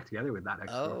getting back together with that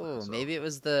ex-girlfriend. Maybe it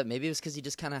was because he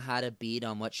just kind of had a beat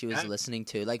on what she was listening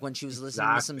to. Like when she was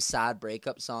listening to some sad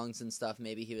breakup songs and stuff,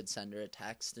 maybe he would send her a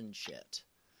text and shit.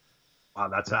 Wow,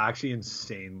 that's actually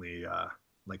insanely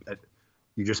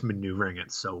you're just maneuvering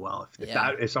it so well.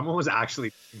 If someone was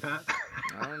actually doing that,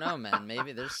 I don't know, man.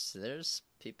 Maybe there's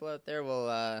people out there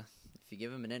if you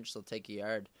give them an inch, they'll take a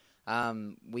yard.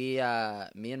 Me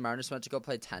and Marnus went to go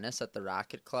play tennis at the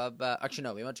Racket Club. Actually,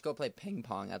 no, we went to go play ping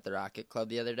pong at the Racket Club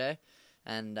the other day,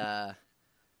 and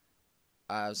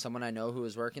someone I know who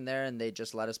was working there, and they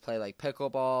just let us play like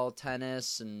pickleball,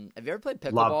 tennis, and have you ever played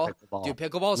Love pickleball? pickleball. Dude,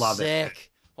 pickleball's Love it.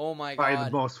 sick. Oh my Probably god,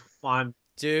 the most fun.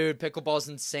 dude, pickleball's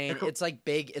insane. It's like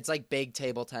big. It's like big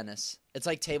table tennis. It's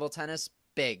like table tennis,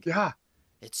 big. Yeah,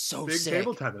 It's so big sick.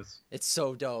 table tennis. It's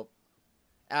so dope.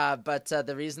 But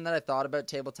the reason that I thought about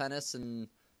table tennis and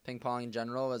ping pong in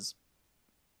general was,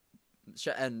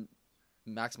 and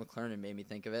Max McClernand made me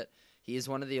think of it. He is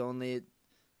one of the only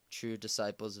true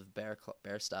disciples of bear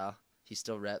style. He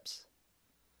still reps.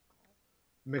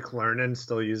 McLernan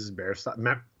still uses bear style.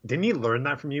 Didn't he learn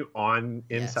that from you in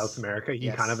Yes. South America? He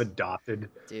Yes. kind of adopted.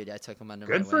 Dude, I took him under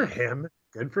Good my for wing. him.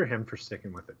 Good for him for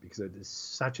sticking with it because it is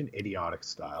such an idiotic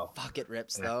style. Fuck, it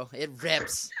rips Yeah. though. It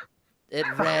rips. It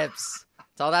rips.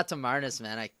 It's all that to Marnus,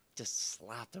 man. I just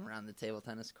slapped him around the table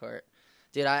tennis court.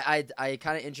 Dude, I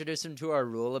kind of introduced him to our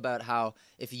rule about how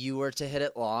if you were to hit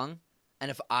it long, and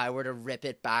if I were to rip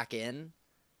it back in,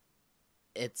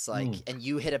 it's like, and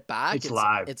you hit it back, It's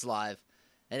live. It's live,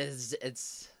 and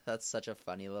that's such a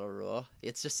funny little rule.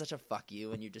 It's just such a fuck you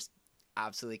when you just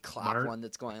absolutely clap one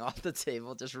that's going off the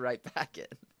table just right back in.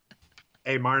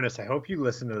 Hey, Marnus, I hope you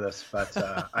listen to this, but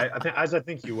I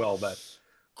think you will. But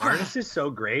Marnus is so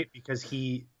great because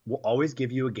he will always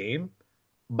give you a game,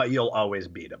 but you'll always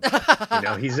beat him. You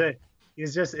know,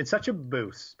 it's such a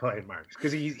boost playing Marnus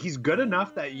because he's good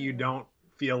enough that you don't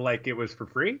feel like it was for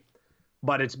free,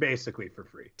 but it's basically for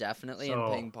free. Definitely So,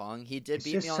 in ping pong. He did It's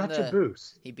beat just me on such a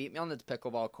boost. He beat me on the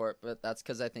pickleball court, but that's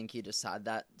because I think he just had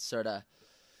that sort of.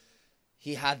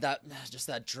 He had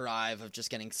that drive of just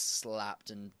getting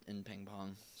slapped in ping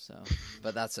pong. So,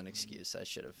 but that's an excuse. I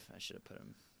should have put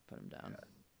him down.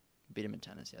 Beat him in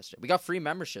tennis yesterday. We got free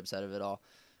memberships out of it all.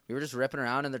 We were just ripping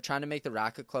around, and they're trying to make the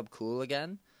racket club cool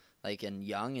again, like and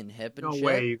young and hip and No shit.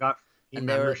 way, you got And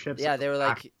they were, memberships. yeah, at they were the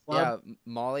like, Racket yeah,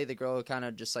 Molly, the girl who kind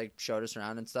of just like showed us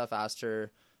around and stuff, asked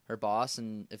her boss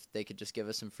and if they could just give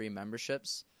us some free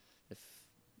memberships, if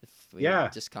we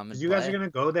just come and you play. guys are gonna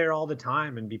go there all the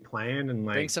time and be playing and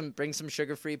like bring some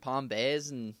sugar-free Palm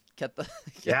Bays and get the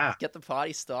get the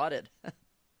potty started.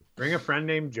 bring a friend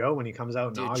named Joe when he comes out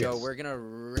in Dude, August. Joe, we're gonna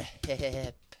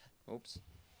rip. Oops.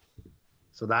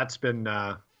 So that's been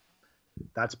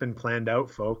planned out,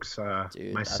 folks.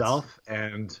 Dude, myself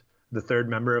and the third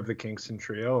member of the Kingston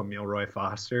trio, Emil Roy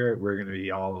Foster, we're going to be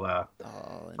all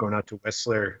going out to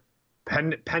Whistler,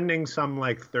 pending some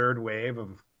like third wave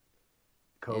of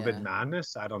COVID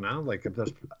madness. I don't know. Like if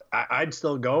I'd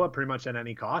still go pretty much at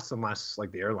any cost unless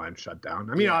like the airline shut down.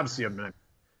 I mean, obviously I'm going to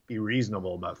be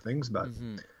reasonable about things, but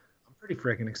I'm pretty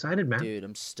freaking excited, man. Dude,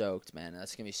 I'm stoked, man.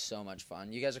 That's going to be so much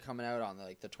fun. You guys are coming out on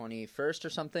like the 21st or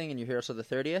something, and you're here also the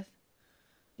 30th?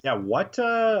 Yeah, what?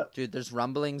 Dude, there's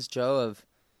rumblings, Joe, of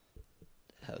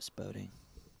houseboating.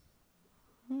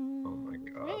 Oh my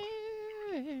god.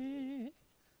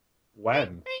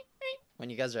 When? When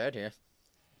you guys are out here.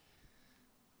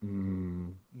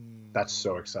 That's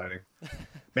so exciting.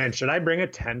 Man, should I bring a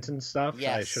tent and stuff?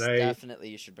 Yes, definitely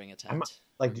you should bring a tent.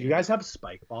 Do you guys have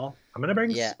spike ball? I'm gonna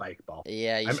bring spike ball.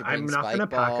 Yeah, you should bring I'm not spike gonna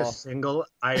ball. pack a single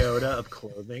iota of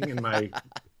clothing in my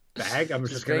bag. I'm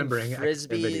just gonna bring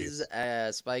frisbees,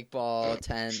 activities. spike ball,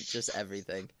 tent, just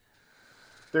everything.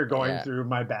 They're going through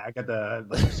my bag at the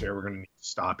sir, we're gonna need to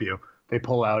stop you. They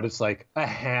pull out, it's like a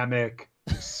hammock,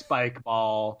 spike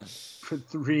ball,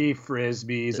 3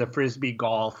 frisbees, a frisbee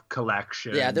golf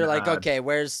collection. Yeah, they're like, okay,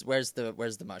 where's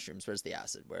the mushrooms? Where's the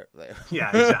acid? Where? Yeah,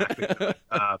 exactly.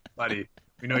 Buddy,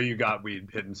 we know you got weed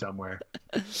hidden somewhere.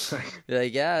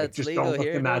 Like, yeah, it's just legal don't look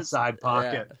here. in that side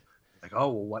pocket. Yeah. Like, oh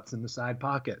well, what's in the side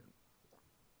pocket?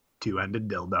 2-ended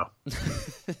dildo.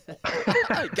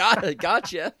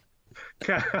 Gotcha.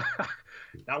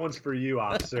 That one's for you,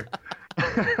 officer.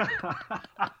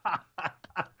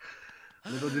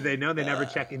 Little do they know, they never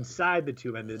check inside the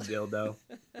 2-ended dildo.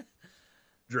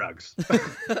 Drugs.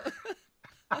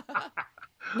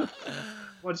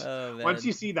 Once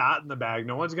you see that in the bag,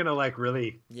 no one's gonna like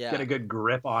really get a good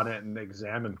grip on it and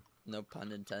examine. No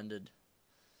pun intended.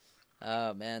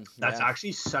 Oh man, that's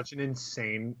actually such an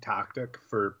insane tactic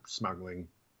for smuggling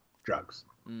drugs.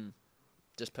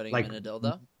 Just putting them in a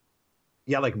dildo.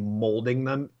 Yeah, like molding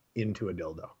them into a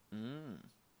dildo.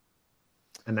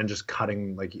 And then just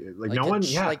cutting like no one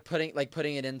like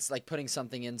putting it in, like putting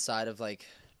something inside of like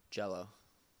Jello,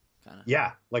 kind of.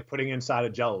 Yeah, like putting inside a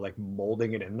Jello, like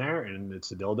molding it in there, and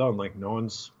it's a dildo, and like no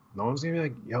one's gonna be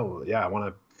like, yo, yeah, I want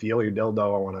to feel your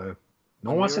dildo. No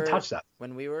one wants to touch that.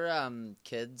 When we were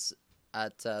kids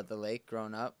at the lake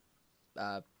growing up,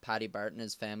 Patty Bart and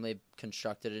his family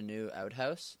constructed a new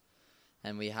outhouse,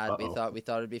 and we thought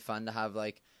it'd be fun to have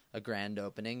like a grand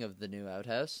opening of the new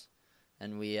outhouse,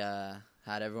 and we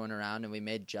had everyone around, and we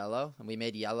made Jello, and we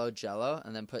made yellow Jello,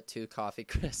 and then put 2 coffee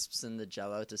crisps in the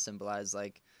Jello to symbolize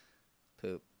like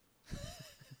poop.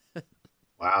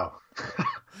 Wow.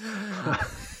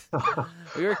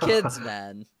 We were kids,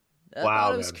 man. I Wow,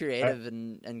 thought it was man. creative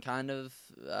and kind of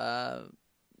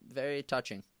very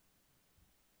touching.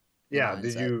 Yeah. mindset.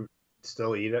 Did you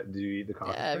still eat it? Did you eat the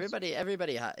coffee? Yeah, crisp?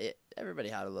 everybody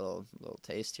had a little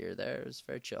taste here or there. It was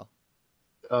very chill.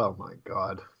 Oh my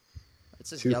God.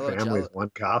 It's just 2 yellow families, Jello. 1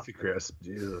 coffee crisp.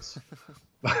 Jesus.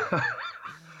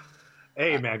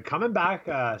 Hey man, coming back,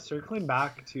 circling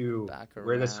back to Back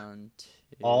where this around. To...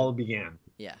 all began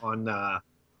Yeah. on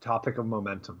topic of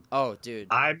momentum. Oh, dude.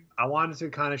 I wanted to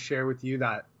kind of share with you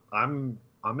that I'm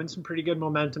in some pretty good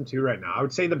momentum too right now. I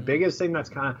would say the biggest thing that's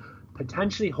kind of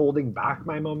potentially holding back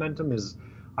my momentum is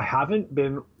I haven't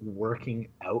been working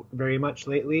out very much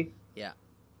lately. Yeah.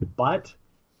 But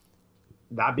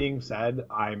that being said,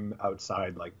 I'm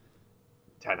outside like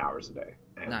 10 hours a day.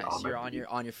 And Nice. my You're feet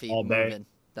on your feet all day. moving.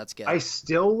 That's good. I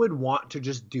still would want to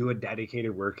just do a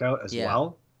dedicated workout as Yeah.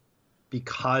 well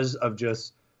because of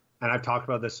just, and I've talked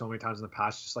about this so many times in the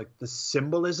past, just like the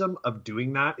symbolism of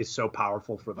doing that is so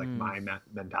powerful for like my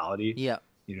mentality, Yeah.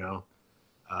 you know,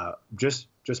 just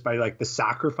by like the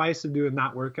sacrifice of doing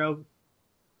that workout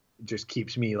just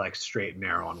keeps me like straight and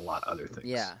narrow on a lot of other things.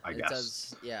 Yeah. I It guess.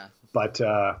 does. Yeah. But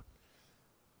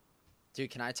Dude,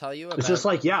 can I tell you about... it's just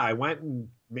like, yeah, I went and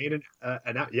made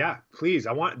yeah, please.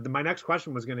 My next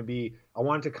question was going to be, I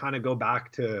wanted to kind of go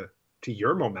back to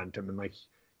your momentum and like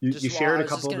you Just- well, shared I a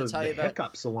was just couple gonna of tell the you about-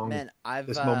 hiccups along Man, I've...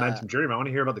 this momentum journey. But I want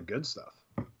to hear about the good stuff.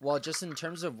 Well, just in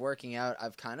terms of working out,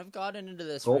 I've kind of gotten into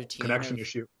this Oh, routine connection of...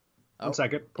 issue. Oh, 1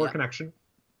 second. Poor yeah. connection.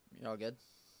 You're all good?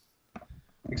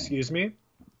 Excuse me.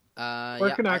 Poor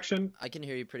Yeah, connection. I can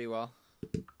hear you pretty well.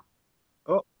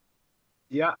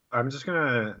 Yeah, I'm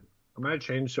gonna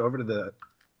change over to the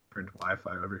print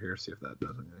Wi-Fi over here. See if that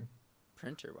does anything.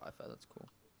 Printer Wi-Fi, that's cool.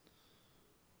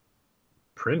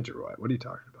 Printer Wi? What are you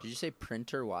talking about? Did you say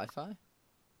printer Wi-Fi?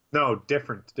 No,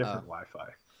 different Oh. Wi-Fi.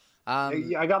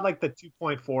 Yeah, I got like the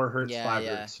 2.4 hertz, yeah, 5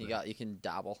 yeah. hertz. You can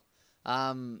dabble.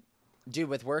 Dude,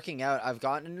 with working out, I've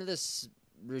gotten into this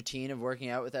routine of working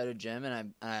out without a gym,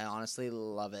 and I honestly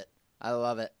love it. I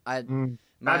love it.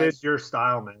 That is your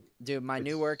style, man. Dude, my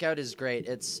new workout is great.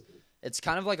 It's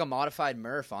kind of like a modified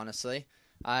Murph, honestly.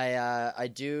 I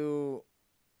do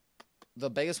the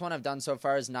biggest one I've done so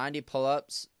far is 90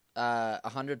 pull-ups,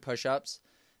 100 push-ups,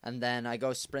 and then I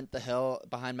go sprint the hill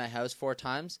behind my house 4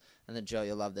 times. And then Joe,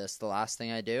 you'll love this. The last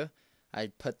thing I do, I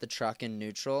put the truck in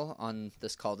neutral on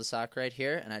this cul-de-sac right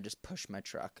here, and I just push my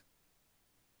truck.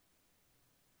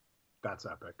 That's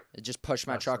epic. I just push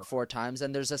my That's truck so 4 times,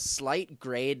 and there's a slight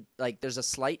grade, like there's a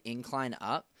slight incline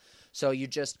up. So you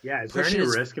just Yeah, is there push any it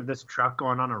as- risk of this truck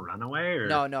going on a runaway? Or?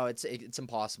 No, it's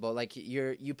impossible. Like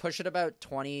you push it about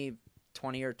 20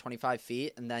 or 25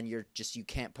 feet, and then you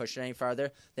can't push it any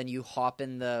farther. Then you hop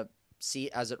in the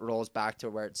seat as it rolls back to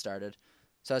where it started.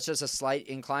 So it's just a slight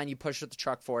incline. You push the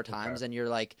truck 4 times, and you're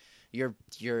like you're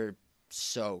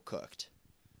so cooked.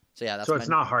 So yeah, that's So it's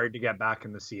not hard to get back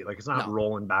in the seat. Like it's not No.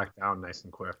 rolling back down nice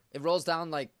and quick. It rolls down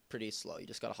like pretty slow. You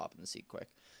just gotta hop in the seat quick.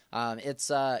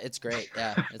 It's great.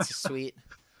 Yeah,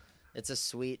 it's a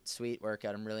sweet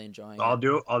workout. I'm really enjoying it. I'll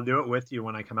do it with you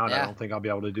when I come out. Yeah. I don't think I'll be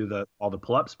able to do all the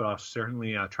pull-ups, but I'll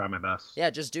certainly try my best. Yeah,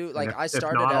 just do like And I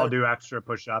started if not, out. I'll do extra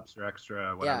push-ups or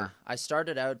extra whatever. Yeah, I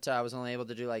started out. I was only able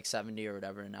to do like 70 or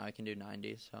whatever, and now I can do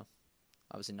 90. So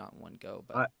obviously not in one go,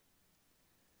 but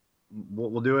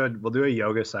We'll do a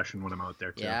yoga session when I'm out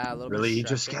there too. Yeah, a little bit really of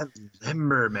just get stretching.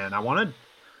 limber, man. When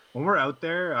we're out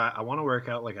there, I want to work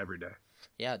out like every day.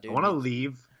 yeah, dude. I want to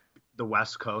leave the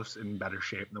West Coast in better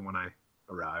shape than when I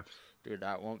arrived. Dude,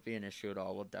 that won't be an issue at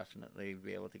all. We'll definitely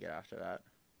be able to get after that.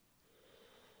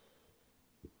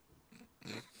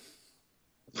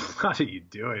 What are you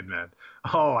doing, man?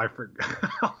 Oh, I forgot.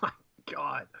 Oh my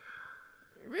god.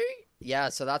 Yeah,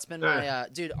 so that's been my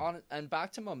dude. And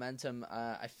back to momentum.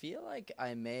 I feel like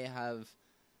I may have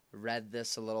read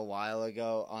this a little while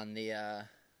ago on the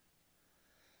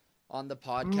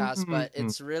podcast, but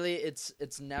it's really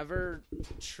it's never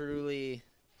truly.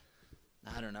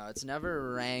 I don't know. It's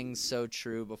never rang so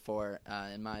true before,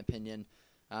 in my opinion.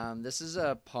 This is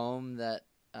a poem that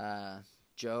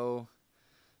Joe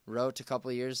wrote a couple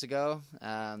of years ago.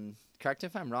 Correct me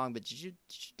if I'm wrong, but did you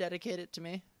dedicate it to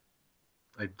me?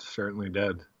 I certainly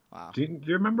did. Wow. Do you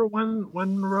remember when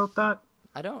you wrote that?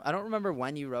 I don't remember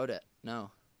when you wrote it. No.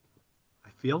 I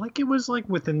feel like it was like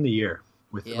within the year.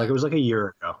 Yeah. Like it was like a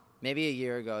year ago. Maybe a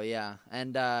year ago, yeah.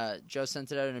 And Joe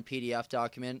sent it out in a PDF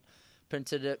document,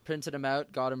 printed them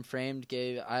out, got them framed.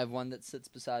 I have one that sits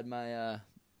beside my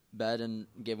bed and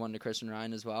gave one to Chris and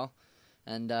Ryan as well.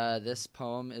 And this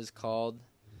poem is called...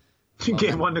 You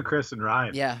gave one to Chris and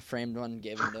Ryan. Yeah, framed one,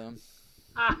 gave one to him.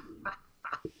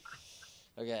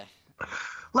 Okay.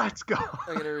 Let's go.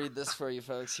 I'm going to read this for you,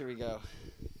 folks. Here we go.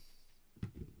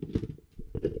 Just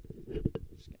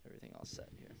get everything all set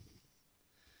here.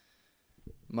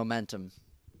 Momentum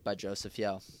by Joseph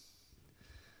Yell.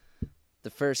 The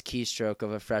first keystroke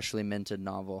of a freshly minted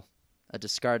novel. A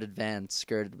discarded van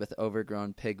skirted with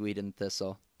overgrown pigweed and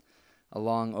thistle. A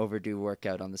long overdue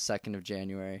workout on the 2nd of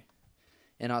January.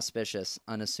 Inauspicious,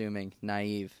 unassuming,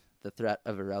 naive, the threat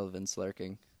of irrelevance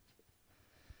lurking.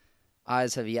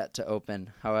 Eyes have yet to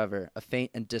open, however, a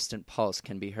faint and distant pulse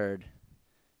can be heard.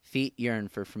 Feet yearn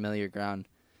for familiar ground,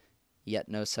 yet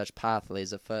no such path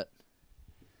lays afoot.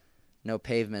 No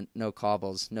pavement, no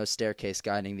cobbles, no staircase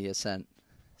guiding the ascent.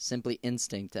 Simply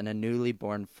instinct and a newly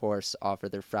born force offer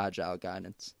their fragile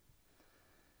guidance.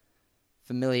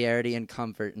 Familiarity and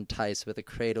comfort entice with a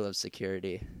cradle of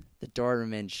security. The door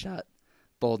remains shut,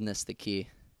 boldness the key.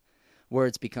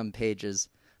 Words become pages,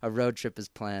 a road trip is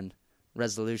planned,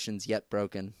 resolutions yet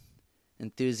broken.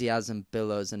 Enthusiasm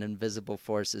billows and invisible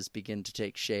forces begin to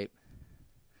take shape.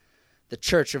 The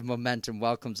Church of Momentum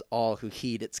welcomes all who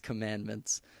heed its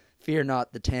commandments. Fear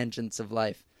not the tangents of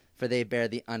life, for they bear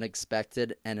the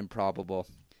unexpected and improbable.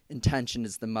 Intention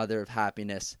is the mother of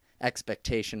happiness,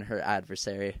 expectation her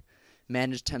adversary.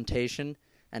 Manage temptation,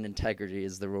 and integrity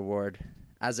is the reward.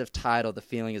 As if tidal, the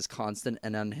feeling is constant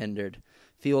and unhindered,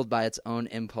 fueled by its own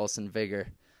impulse and vigor,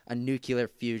 a nuclear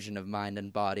fusion of mind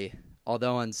and body,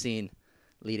 although unseen,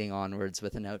 leading onwards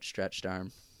with an outstretched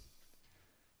arm.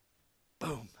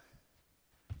 Boom.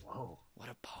 Whoa. What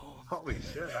a poem. Holy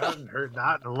shit, I haven't heard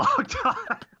that in a long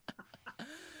time.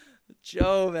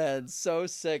 Joe, man, so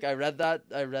sick. I read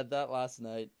that last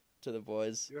night to the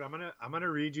boys. Dude, I'm gonna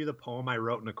read you the poem I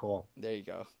wrote, Nicole. There you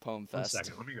go. Poem One Fest.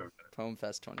 second, let me go get it. Poem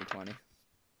Fest 2020.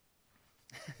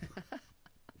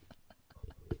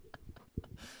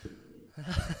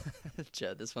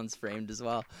 Joe, this one's framed as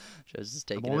well. Joe's just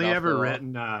taking I've only it off ever the wall.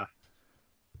 written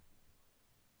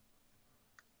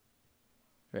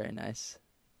Very nice.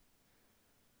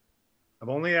 I've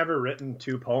only ever written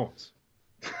 2 poems.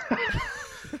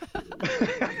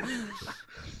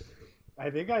 I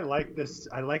think I like this.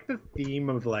 I like the theme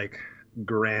of like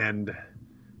grand,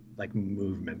 like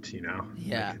movement, you know?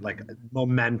 Yeah. Like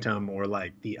momentum or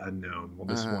like the unknown. Well,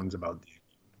 this Uh-huh. one's about,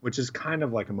 which is kind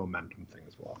of like a momentum thing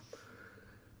as well.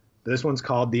 This one's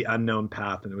called The Unknown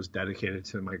Path, and it was dedicated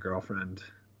to my girlfriend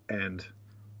and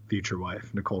future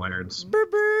wife, Nicole Aarons. Burp,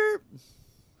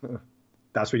 burp.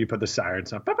 That's where you put the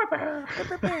sirens up.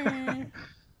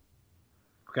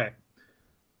 Okay.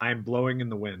 I am blowing in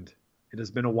the wind. It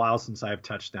has been a while since I have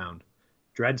touched down.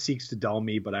 Dread seeks to dull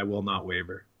me, but I will not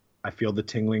waver. I feel the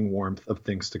tingling warmth of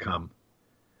things to come.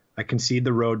 I can see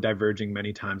the road diverging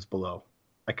many times below.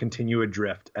 I continue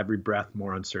adrift, every breath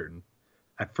more uncertain.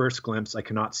 At first glimpse, I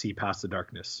cannot see past the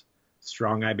darkness.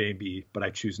 Strong I may be, but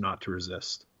I choose not to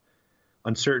resist.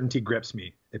 Uncertainty grips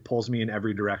me. It pulls me in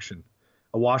every direction.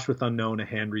 Awash with unknown, a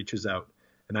hand reaches out,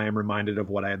 and I am reminded of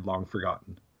what I had long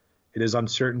forgotten. It is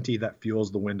uncertainty that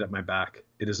fuels the wind at my back.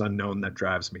 It is unknown that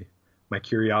drives me. My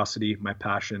curiosity, my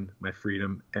passion, my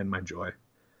freedom, and my joy.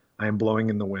 I am blowing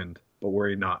in the wind, but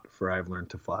worry not, for I have learned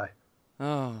to fly.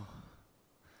 Oh.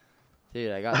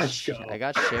 Dude, I Let's go.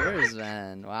 got shivers,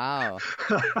 man. Wow.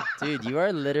 Dude, you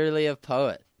are literally a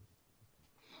poet.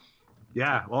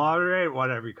 Yeah, well, I'll write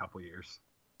one every couple years.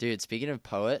 Dude, speaking of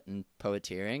poet and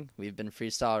poeteering, we've been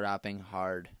freestyle rapping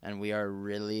hard, and we are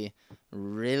really,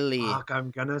 really... Fuck,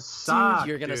 I'm gonna suck, Dude,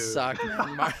 you're gonna dude. suck,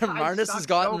 man. I Marnus suck has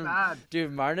gotten... so bad.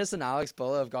 Dude, Marnus and Alex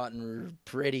Bola have gotten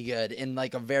pretty good in,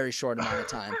 like, a very short amount of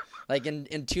time. Like, in 2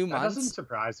 That doesn't months...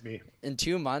 surprise me. In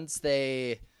 2 months,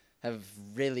 they have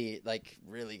really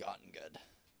gotten good.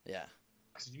 Yeah.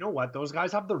 'Cause you know what? Those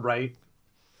guys have the right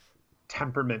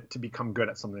temperament to become good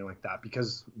at something like that.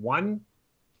 Because one,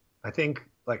 I think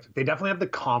like they definitely have the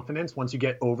confidence once you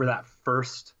get over that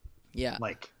first Yeah.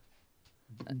 like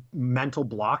mental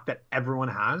block that everyone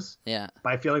has. Yeah.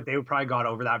 But I feel like they probably got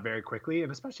over that very quickly.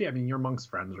 And especially, I mean, you're amongst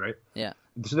friends, right? Yeah.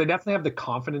 So they definitely have the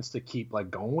confidence to keep like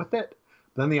going with it.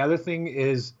 But then the other thing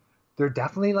is they're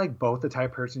definitely like both the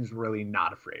type of person who's really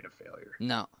not afraid of failure.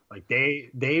 No. Like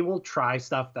they will try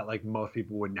stuff that like most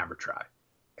people would never try,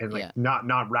 and like Yeah.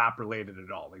 not rap related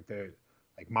at all. Like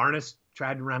like Marnus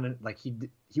tried to run it, like he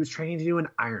was training to do an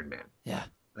Ironman. Yeah.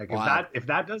 Like Wow. if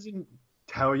that doesn't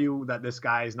tell you that this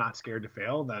guy is not scared to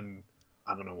fail, then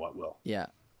I don't know what will. Yeah.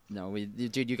 No,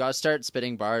 dude, you gotta start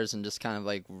spitting bars and just kind of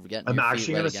like getting I'm your feet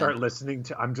actually wet gonna again. start listening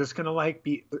to. I'm just gonna like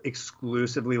be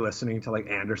exclusively listening to like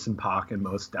Anderson .Paak and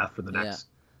Mos Def for the next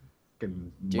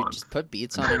fucking Dude, month. just put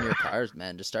beats on in your cars,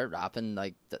 man. Just start rapping.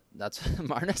 Like that's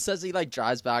Marna says he like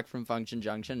drives back from Function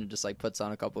Junction and just like puts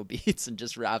on a couple beats and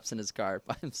just raps in his car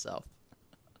by himself.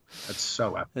 That's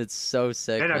so epic. It's so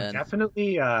sick, And man.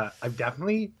 I've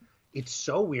definitely, it's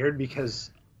so weird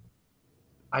because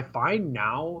I find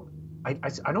now I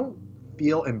don't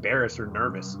feel embarrassed or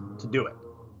nervous to do it.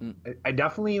 I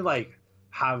definitely like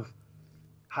have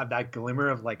that glimmer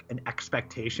of like an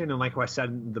expectation, and like what I said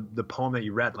in the poem that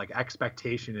you read, like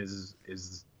expectation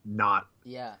is not.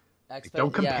 Yeah. Like,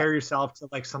 don't compare yourself to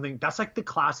like something that's like the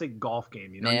classic golf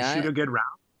game. You know, you shoot a good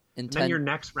round, and then your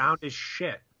next round is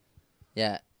shit.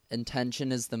 Yeah.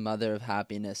 Intention is the mother of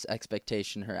happiness,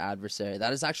 expectation her adversary.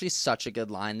 That is actually such a good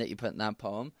line that you put in that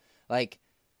poem. Like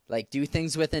do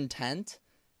things with intent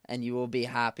and you will be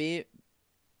happy.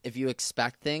 If you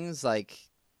expect things,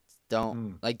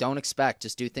 don't expect,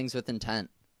 just do things with intent.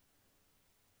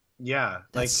 Yeah.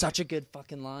 That's such a good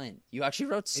fucking line. You actually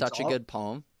wrote such a good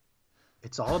poem.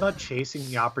 It's all about chasing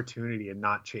the opportunity and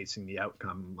not chasing the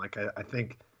outcome. Like I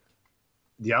think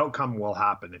the outcome will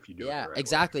happen if you do it. Yeah, the right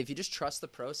exactly. way. If you just trust the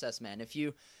process, man. If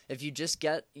you just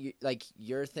get like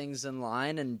your things in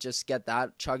line and just get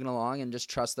that chugging along and just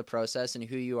trust the process and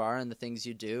who you are and the things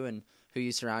you do and who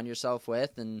you surround yourself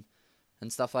with and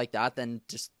stuff like that, then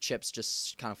just chips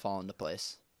just kind of fall into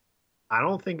place. I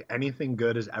don't think anything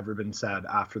good has ever been said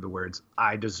after the words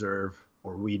 "I deserve"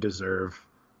 or "we deserve"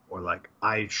 or like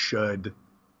 "I should."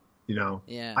 You know,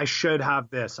 Yeah. I should have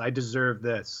this. I deserve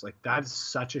this. Like that's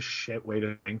such a shit way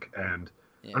to think. And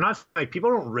Yeah. I'm not like people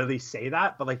don't really say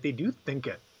that, but like they do think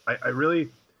it. I really,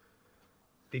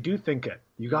 they do think it.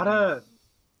 You gotta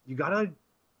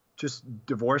just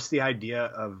divorce the idea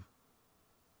of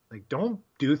like don't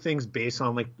do things based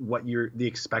on like what the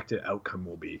expected outcome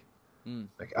will be.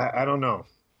 Like I don't know.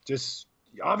 Just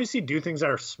obviously do things that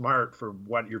are smart for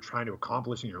what you're trying to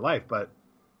accomplish in your life, but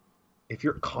if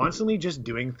you're constantly just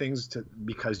doing things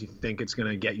because you think it's going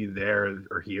to get you there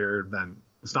or here, then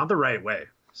it's not the right way.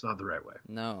 It's not the right way.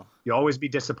 No. You'll always be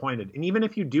disappointed. And even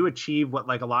if you do achieve what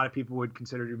like a lot of people would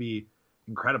consider to be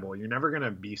incredible, you're never going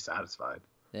to be satisfied.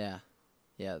 Yeah.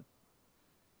 Yeah.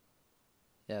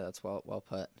 Yeah, that's well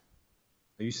put. Are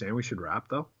you saying we should rap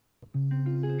though?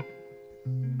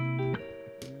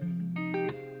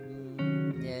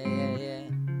 Yeah.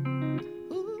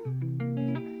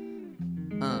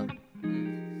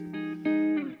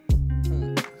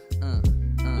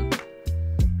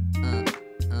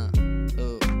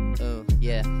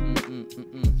 Yeah.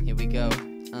 Here we go.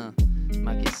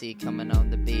 Mikey C coming on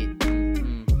the beat.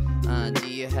 Do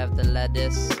you have the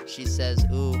lettuce? She says,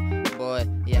 ooh, boy,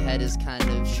 your head is kind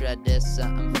of shredded. So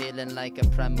I'm feeling like a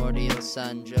primordial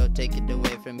sun. Joe, take it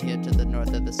away from here to the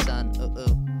north of the sun.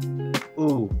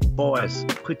 Ooh, boys,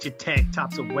 put your tank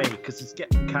tops away, cause it's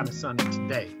getting kinda sunny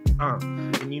today.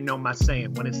 And you know my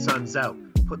saying, when it sun's out,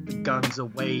 put the guns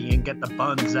away and get the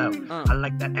buns out. I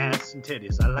like the ass and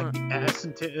titties, I like the ass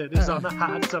and titties on a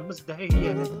hot summer's day,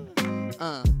 yeah.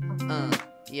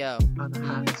 Yo. On a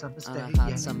hot summer's day, On a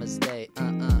hot summer's day,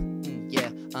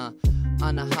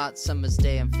 On a hot summer's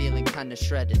day, I'm feeling kinda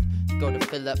shredded. Go to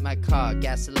fill up my car,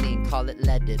 gasoline, call it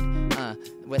leaded.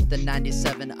 With the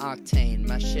 97 octane,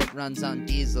 my shit runs on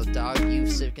diesel, dog. You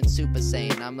freaking super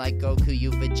saiyan. I'm like Goku,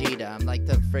 you Vegeta. I'm like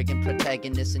the friggin'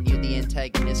 protagonist, and you the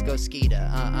antagonist. Go Skeeter.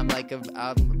 I'm like a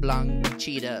blonde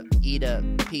cheetah, Ida,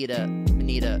 Peta,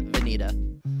 Vanita.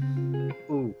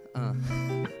 Ooh,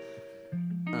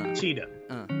 cheetah.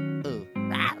 Ooh.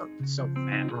 So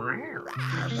fat.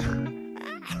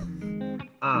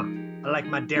 I like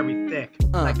my dairy thick,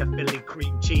 like a Philly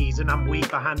cream cheese, and I'm weak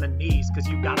behind the knees, cause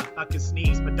you gotta fucking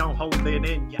sneeze, but don't hold it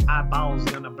in, your eyeballs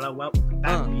gonna blow up the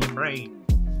back of your brain.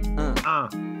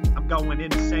 I'm going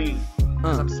insane,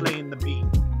 cause I'm slaying the beat.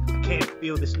 I can't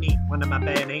feel this neat when my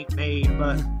bed ain't made,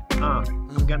 but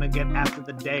I'm gonna get after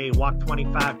the day, walk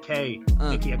 25K,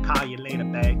 Nikki, I'll call you later,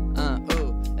 babe.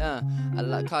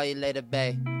 I'll call you later,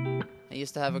 babe. I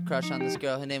used to have a crush on this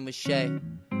girl, her name was Shay.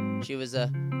 She was a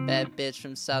bad bitch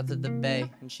from south of the bay,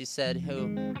 and she said,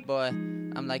 who, boy,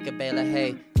 I'm like a bale of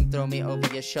hay, come throw me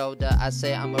over your shoulder. I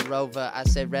say I'm a rover, I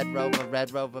say red rover,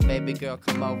 baby girl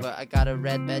come over. I got a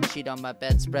red bed sheet on my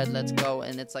bedspread, let's go.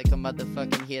 And it's like a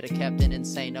motherfucking heater, Captain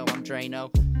Insano, I'm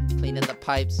Drano, cleaning the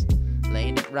pipes,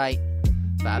 laying it right,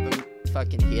 vibing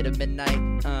fucking here to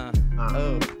midnight.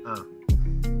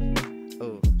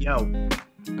 Yo,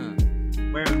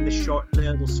 wearing this short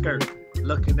little skirt,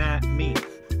 looking at me.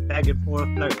 begging for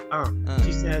a flirt.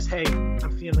 She says, hey,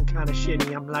 I'm feeling kind of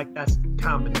shitty. I'm like, that's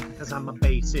common, because I'm a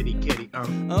Bay City kitty.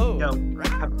 Yo,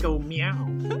 I go meow.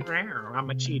 I'm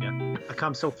a cheetah. I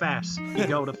come so fast. You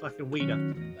go to fucking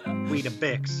Weeda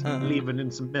Bix. Leave it in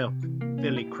some milk.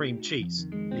 Philly cream cheese.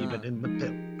 Leave it in the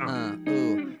pill.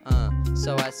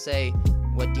 So I say,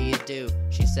 what do you do?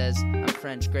 She says, I'm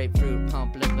French grapefruit,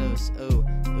 pamplemousse. Ooh,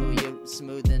 you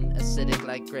smooth and acidic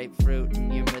like grapefruit.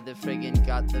 And you the friggin'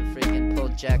 got the friggin'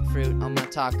 pulled jackfruit on my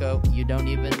taco. You don't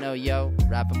even know, yo.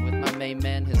 Rapping with my main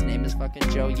man, his name is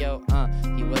fucking Joe-Yo.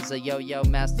 He was a yo-yo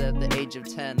master at the age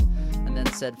of 10. And then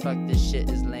said, fuck this shit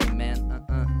is lame,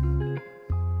 man.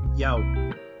 Yo,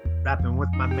 rapping with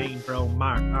my main bro,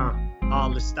 Mark. All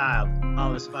his style,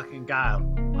 all his fucking guile,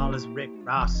 all his Rick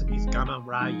Ross, and he's gonna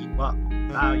rile you up,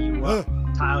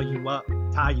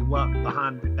 tie you up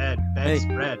behind the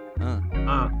bedspread.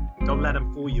 Don't let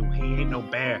him fool you, he ain't no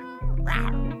bear.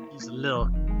 He's a little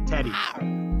teddy.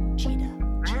 Cheetah.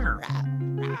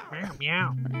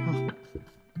 Meow.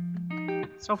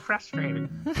 So frustrating.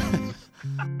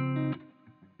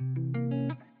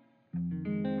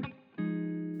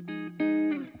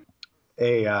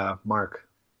 Hey, Mark.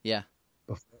 Yeah.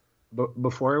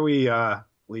 Before we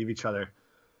leave each other,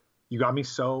 you got me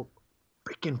so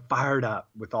freaking fired up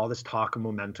with all this talk of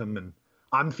momentum, and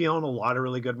I'm feeling a lot of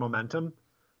really good momentum.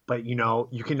 But you know,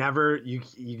 you can never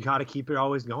you got to keep it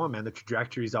always going, man. The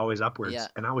trajectory is always upwards. Yeah.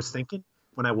 And I was thinking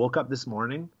when I woke up this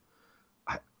morning,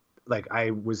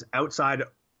 I was outside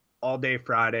all day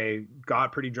Friday,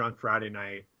 got pretty drunk Friday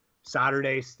night.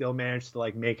 Saturday still managed to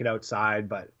like make it outside,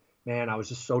 but man, I was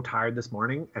just so tired this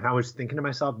morning, and I was thinking to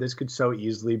myself, this could so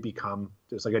easily become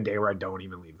just like a day where I don't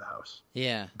even leave the house.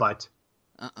 Yeah. But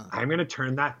I'm going to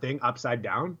turn that thing upside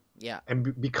down. Yeah.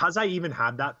 And because I even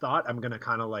had that thought, I'm going to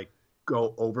kind of like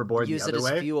go overboard the other way. Use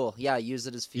it as fuel. Yeah, use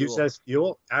it as fuel. Use it as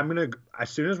fuel. I'm going to,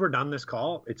 as soon as we're done this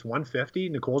call, it's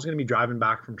 1:50. Nicole's going to be driving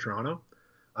back from Toronto.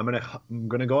 I'm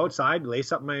going to go outside,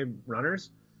 lace up my runners,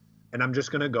 and I'm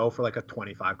just going to go for like a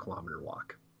 25-kilometer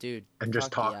walk. Dude, and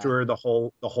just talk to her the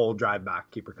whole drive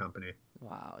back, keep her company.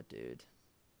 Wow, dude,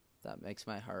 that makes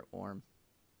my heart warm.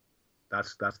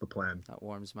 That's the plan. That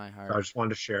warms my heart. So I just wanted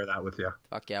to share that with you.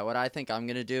 Fuck yeah! What I think I'm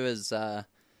gonna do is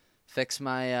fix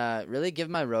my really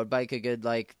give my road bike a good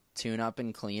like tune up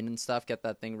and clean and stuff. Get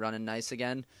that thing running nice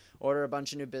again. Order a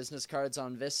bunch of new business cards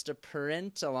on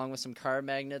Vistaprint, along with some car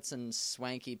magnets and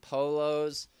swanky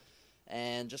polos.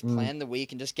 And just plan the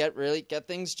week and just get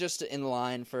things just in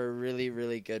line for a really,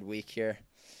 really good week here.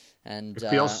 And it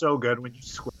feels so good when you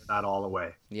square that all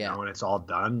away. Yeah. You know, when it's all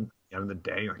done, at the end of the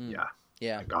day, like,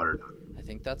 yeah, I got her done. I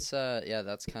think that's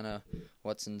that's kind of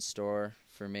what's in store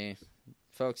for me,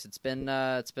 folks. It's been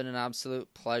an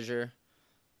absolute pleasure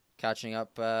catching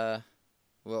up.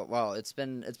 Well, it's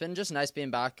been just nice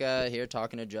being back here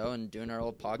talking to Joe and doing our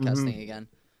old podcast thing again.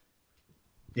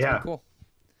 Yeah, cool.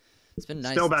 It's been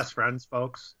nice. Still best friends,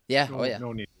 folks. Yeah.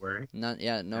 No need to worry. No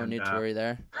need to worry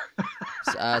there.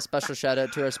 Special shout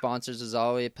out to our sponsors as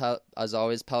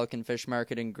always, Pelican Fish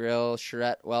Market and Grill,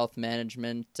 Charette Wealth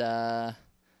Management.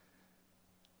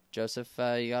 Joseph,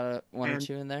 you got one or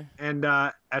two in there? And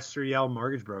Esther Yell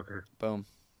Mortgage Broker. Boom.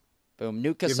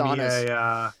 Nootka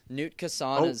Saunas. Nootka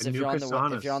Saunas. If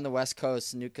you're on the West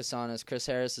Coast, Nootka Saunas. Chris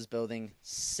Harris is building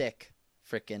sick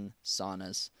freaking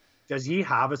saunas. Does he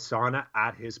have a sauna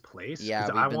at his place? Yeah,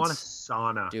 I want a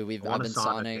sauna. Dude, I've been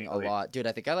sauning a lot. Dude,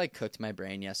 I think I like cooked my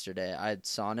brain yesterday. I had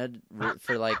sauned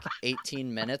for like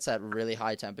 18 minutes at really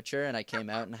high temperature, and I came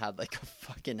out and had like a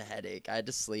fucking headache. I had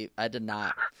to sleep. I did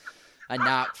not. I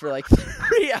napped for like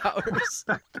 3 hours.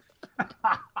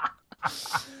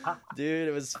 Dude,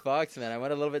 it was fucked, man. I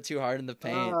went a little bit too hard in the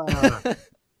paint.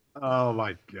 Oh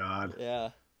my god.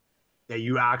 Yeah. Yeah,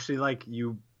 you actually like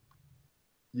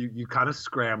you kind of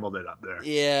scrambled it up there.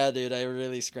 Yeah, dude, I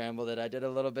really scrambled it. I did a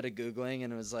little bit of Googling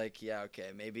and it was like, yeah,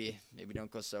 okay, maybe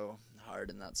don't go so hard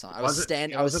in that song.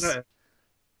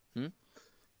 You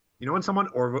know when someone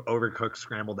overcooks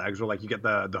scrambled eggs, or like you get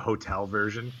the hotel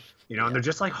version, you know, and they're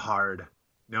just like hard.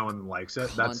 No one likes it.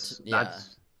 That's you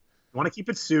want to keep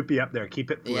it soupy up there.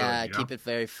 Keep it fluid. Yeah, keep it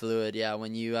very fluid. Yeah,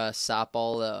 when you sap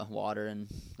all the water and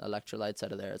electrolytes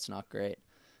out of there, it's not great.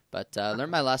 But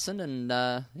learned my lesson,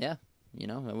 and yeah. You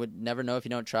know, I would never know if you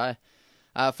don't try.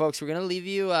 Folks, we're going to leave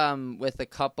you with a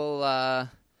couple,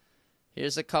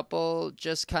 here's a couple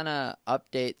just kind of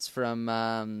updates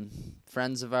from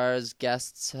friends of ours,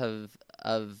 guests of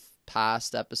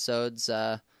past episodes.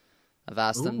 I've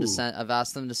asked them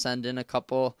to send in a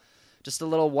couple, just a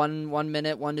little 1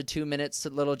 minute, 1 to 2 minutes, a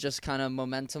little just kind of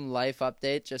momentum life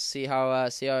update, just see how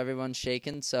everyone's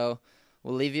shaking. So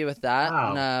we'll leave you with that,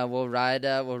 Wow. and we'll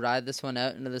ride this one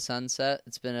out into the sunset.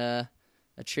 It's been a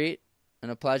treat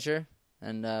and a pleasure,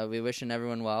 and we wishing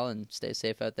everyone well, and stay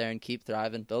safe out there and keep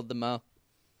thriving. Build the Mo.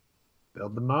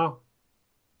 Build them all.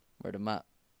 Word 'em up.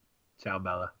 Ciao,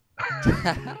 Bella.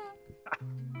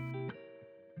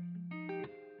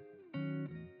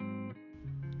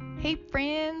 Hey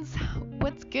friends,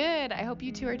 what's good? I hope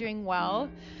you two are doing well.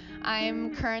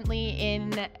 I'm currently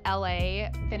in LA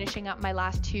finishing up my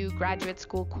last 2 graduate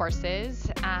school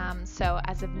courses. So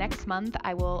as of next month,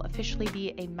 I will officially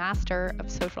be a Master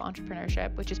of Social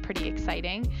Entrepreneurship, which is pretty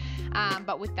exciting.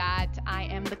 But with that, I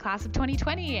am the class of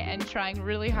 2020 and trying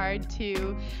really hard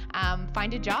to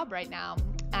find a job right now.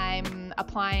 I'm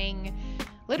applying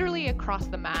literally across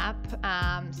the map,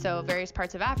 so various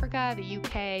parts of Africa, the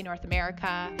UK, North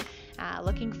America.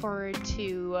 Looking forward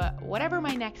to whatever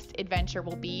my next adventure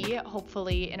will be,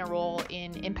 hopefully in a role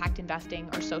in impact investing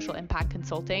or social impact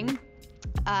consulting.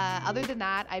 Other than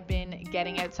that, I've been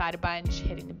getting outside a bunch,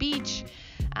 hitting the beach,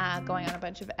 going on a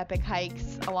bunch of epic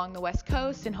hikes along the West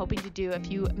Coast, and hoping to do a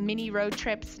few mini road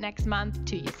trips next month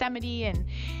to Yosemite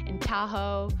and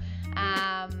Tahoe.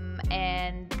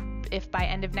 And if by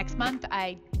end of next month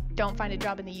I don't find a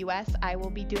job in the US, I will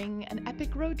be doing an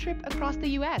epic road trip across the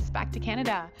US back to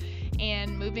Canada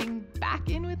and moving back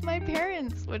in with my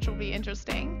parents, which will be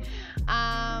interesting.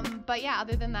 But yeah,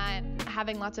 other than that,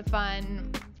 having lots of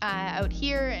fun out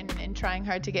here and trying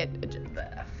hard to get a job.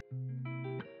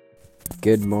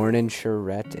 Good morning,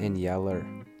 Charette and Yeller.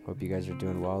 Hope you guys are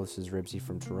doing well. This is Ribsy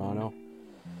from Toronto.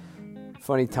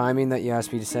 Funny timing that you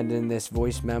asked me to send in this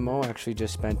voice memo. I actually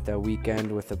just spent the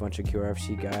weekend with a bunch of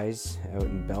QRFC guys out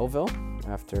in Belleville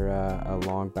after a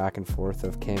long back and forth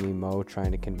of Cammy Mo trying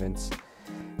to convince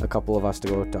a couple of us to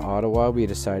go out to Ottawa. We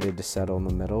decided to settle in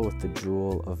the middle with the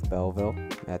Jewel of Belleville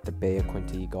at the Bay of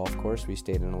Quinte golf course. We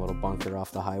stayed in a little bunker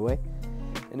off the highway,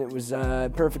 and it was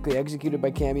perfectly executed by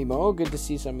Cammy Mo. Good to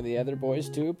see some of the other boys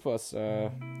too, plus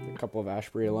a couple of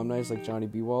Ashbury alumni like Johnny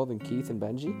Bewald and Keith and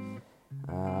Benji.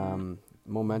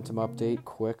 Momentum update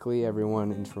quickly.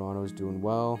 Everyone in Toronto is doing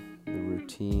well. The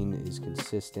routine is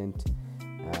consistent.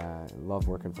 Love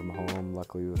working from home,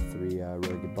 luckily with 3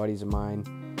 really good buddies of mine,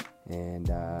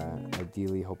 and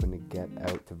ideally hoping to get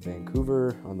out to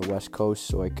Vancouver on the West Coast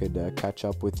so I could catch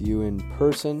up with you in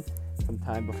person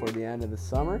sometime before the end of the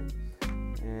summer.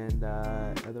 And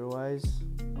otherwise,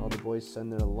 all the boys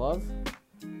send their love.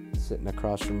 Sitting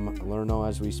across from Lerno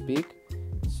as we speak.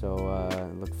 So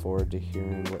look forward to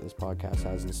hearing what this podcast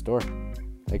has in store.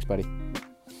 Thanks, buddy.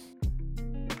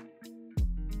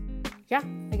 Yeah,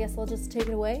 I guess I'll just take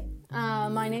it away.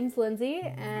 My name's Lindsay,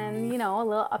 and a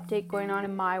little update going on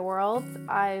in my world.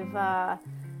 I've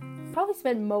probably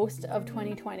spent most of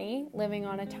 2020 living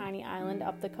on a tiny island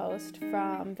up the coast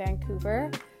from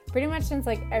Vancouver. Pretty much since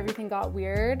everything got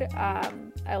weird,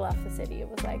 I left the city. It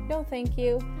was no thank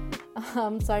you.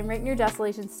 So I'm right near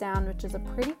Desolation Sound, which is a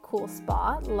pretty cool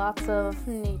spot. Lots of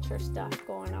nature stuff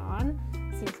going on.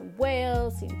 Seen some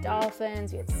whales, seen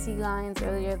dolphins. We had sea lions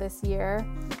earlier this year.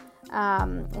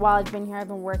 While I've been here, I've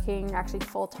been working actually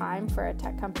full-time for a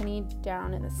tech company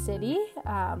down in the city,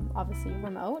 obviously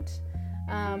remote.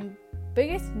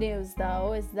 Biggest news,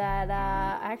 though, is that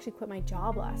I actually quit my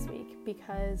job last week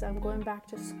because I'm going back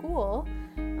to school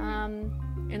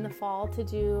in the fall to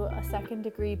do a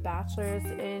second-degree bachelor's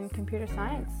in computer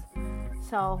science.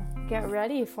 So get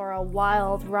ready for a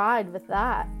wild ride with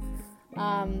that.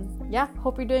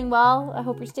 Hope you're doing well. I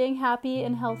hope you're staying happy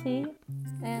and healthy,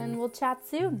 and we'll chat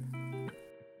soon.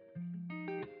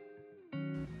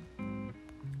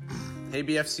 Hey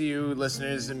BFCU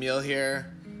listeners, Emil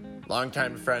here.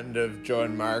 Longtime friend of Joe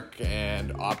and Mark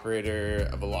and operator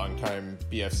of a longtime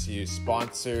BFCU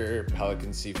sponsor,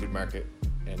 Pelican Seafood Market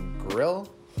and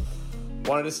Grill.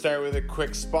 Wanted to start with a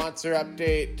quick sponsor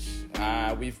update.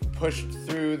 We've pushed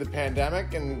through the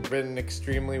pandemic and been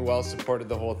extremely well supported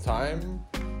the whole time.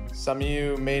 Some of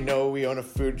you may know we own a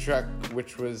food truck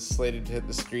which was slated to hit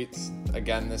the streets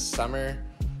again this summer.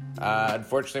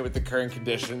 Unfortunately, with the current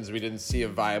conditions, we didn't see a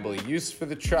viable use for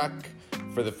the truck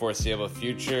for the foreseeable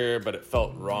future, but it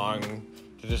felt wrong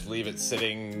to just leave it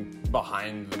sitting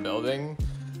behind the building.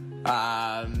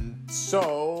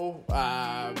 So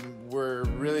we're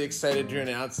really excited to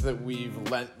announce that we've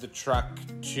lent the truck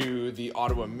to the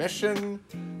Ottawa Mission.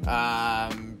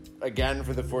 Again,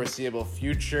 for the foreseeable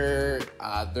future,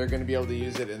 they're going to be able to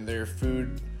use it in their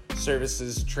food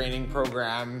services training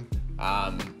program,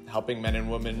 helping men and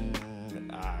women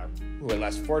who are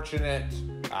less fortunate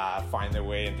find their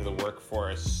way into the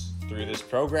workforce through this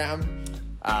program.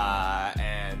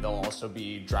 And they'll also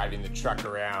be driving the truck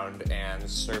around and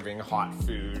serving hot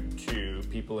food to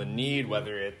people in need,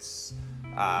 whether it's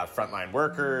frontline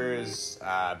workers,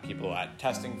 people at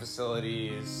testing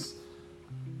facilities.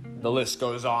 The list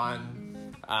goes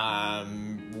on.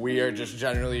 We are just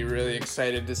generally really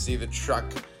excited to see the truck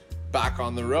back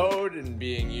on the road and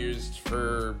being used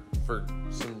for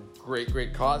some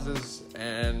great causes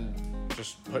and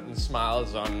just putting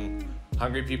smiles on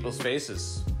hungry people's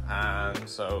faces.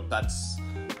 So that's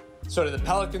sort of the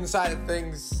Pelican side of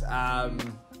things.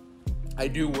 I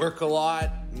do work a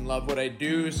lot and love what I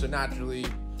do, so naturally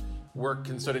work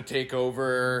can sort of take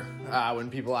over when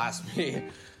people ask me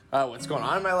what's going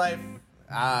on in my life.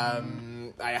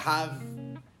 I have,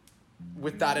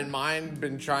 with that in mind,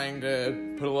 been trying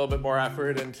to put a little bit more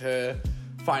effort into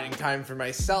finding time for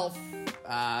myself.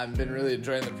 I've been really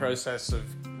enjoying the process of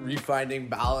refinding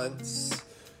balance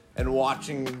and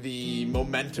watching the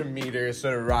momentum meter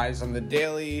sort of rise on the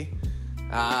daily.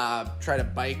 Try to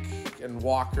bike and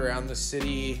walk around the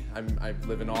city. I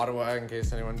live in Ottawa, in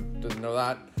case anyone doesn't know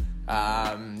that.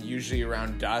 Usually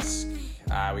around dusk,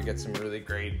 we get some really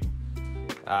great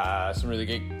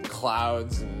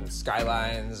clouds and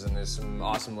skylines, and there's some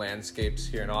awesome landscapes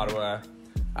here in Ottawa.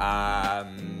 I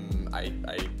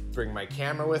bring my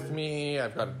camera with me.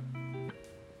 I've got a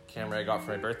camera I got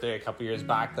for my birthday a couple years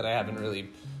back that I haven't really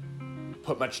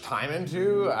put much time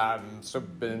into. So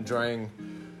been enjoying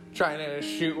trying to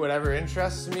shoot whatever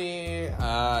interests me.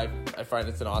 I find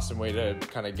it's an awesome way to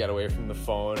kind of get away from the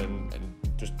phone and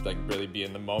just like really be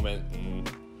in the moment and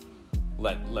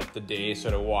let the day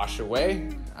sort of wash away.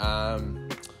 I'm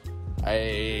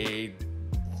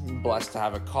blessed to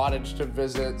have a cottage to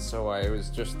visit, so I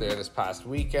was just there this past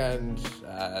weekend.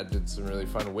 Did some really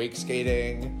fun wake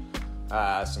skating,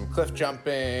 some cliff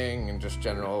jumping, and just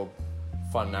general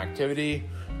fun activity.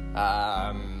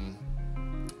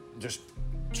 Just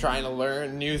trying to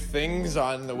learn new things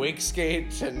on the wake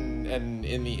skate and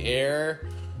in the air,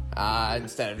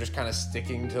 instead of just kind of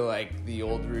sticking to like the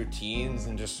old routines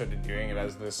and just sort of doing it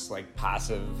as this like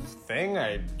passive thing.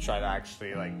 I try to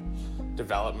actually like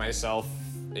develop myself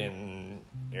in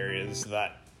areas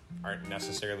that aren't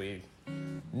necessarily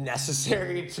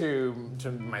necessary to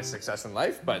my success in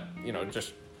life, but you know,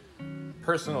 just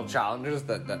personal challenges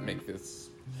that make this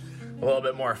a little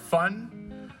bit more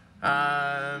fun.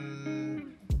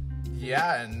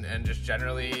 Yeah, and just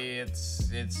generally it's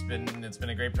been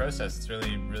a great process. It's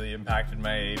really impacted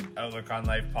my outlook on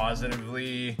life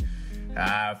positively.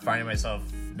 Finding myself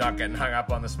not getting hung up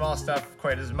on the small stuff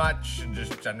quite as much, and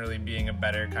just generally being a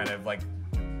better kind of like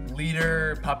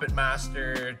leader, puppet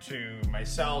master to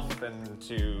myself and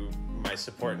to my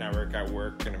support network at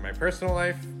work and in my personal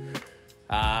life.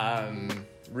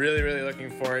 Really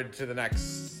looking forward to the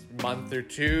next month or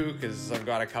two, because I've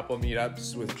got a couple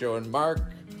meetups with Joe and Mark,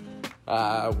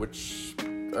 which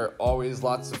are always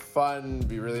lots of fun. It'd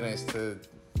be really nice to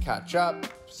catch up,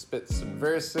 spit some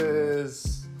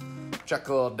verses, chuck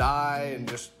a little die, and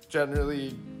just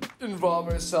generally involve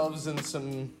ourselves in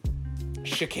some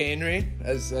chicanery,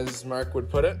 as Mark would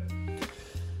put it.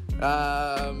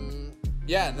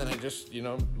 Yeah, and then I just, you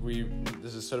know,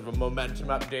 this is sort of a momentum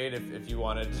update if you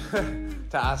wanted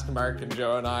to ask Mark and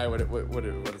Joe and I what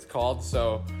it's called.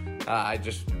 So I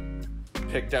just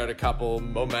picked out a couple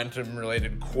momentum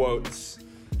related quotes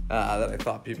that I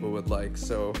thought people would like.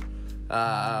 So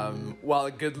while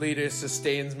a good leader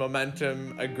sustains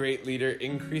momentum, a great leader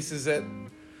increases it.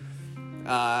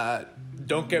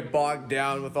 Don't get bogged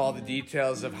down with all the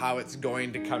details of how it's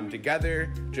going to come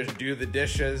together. Just do the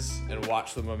dishes and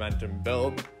watch the momentum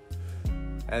build.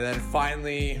 And then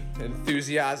finally,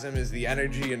 enthusiasm is the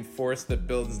energy and force that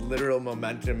builds literal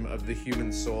momentum of the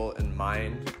human soul and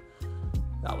mind.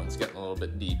 That one's getting a little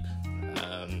bit deep.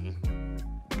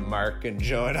 Mark and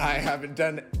Joe and I haven't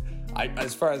done,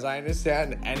 as far as I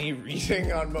understand, any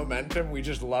reading on momentum. We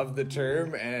just love the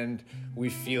term and we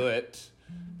feel it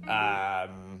at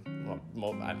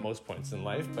most points in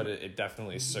life, but it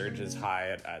definitely surges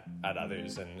high at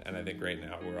others, and I think right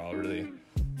now we're all really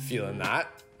feeling that.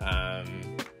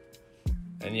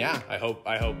 And yeah, I hope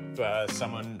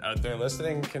someone out there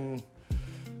listening can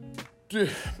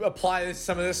apply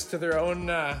some of this to their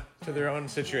own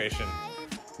situation.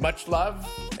 Much love,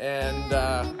 and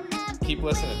keep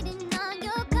listening.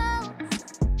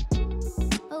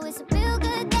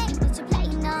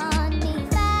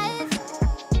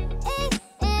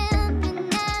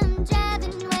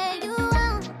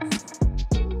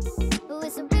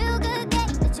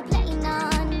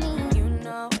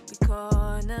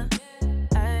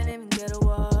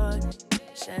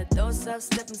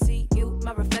 Step and see you,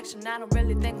 my reflection. I don't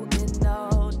really think we'll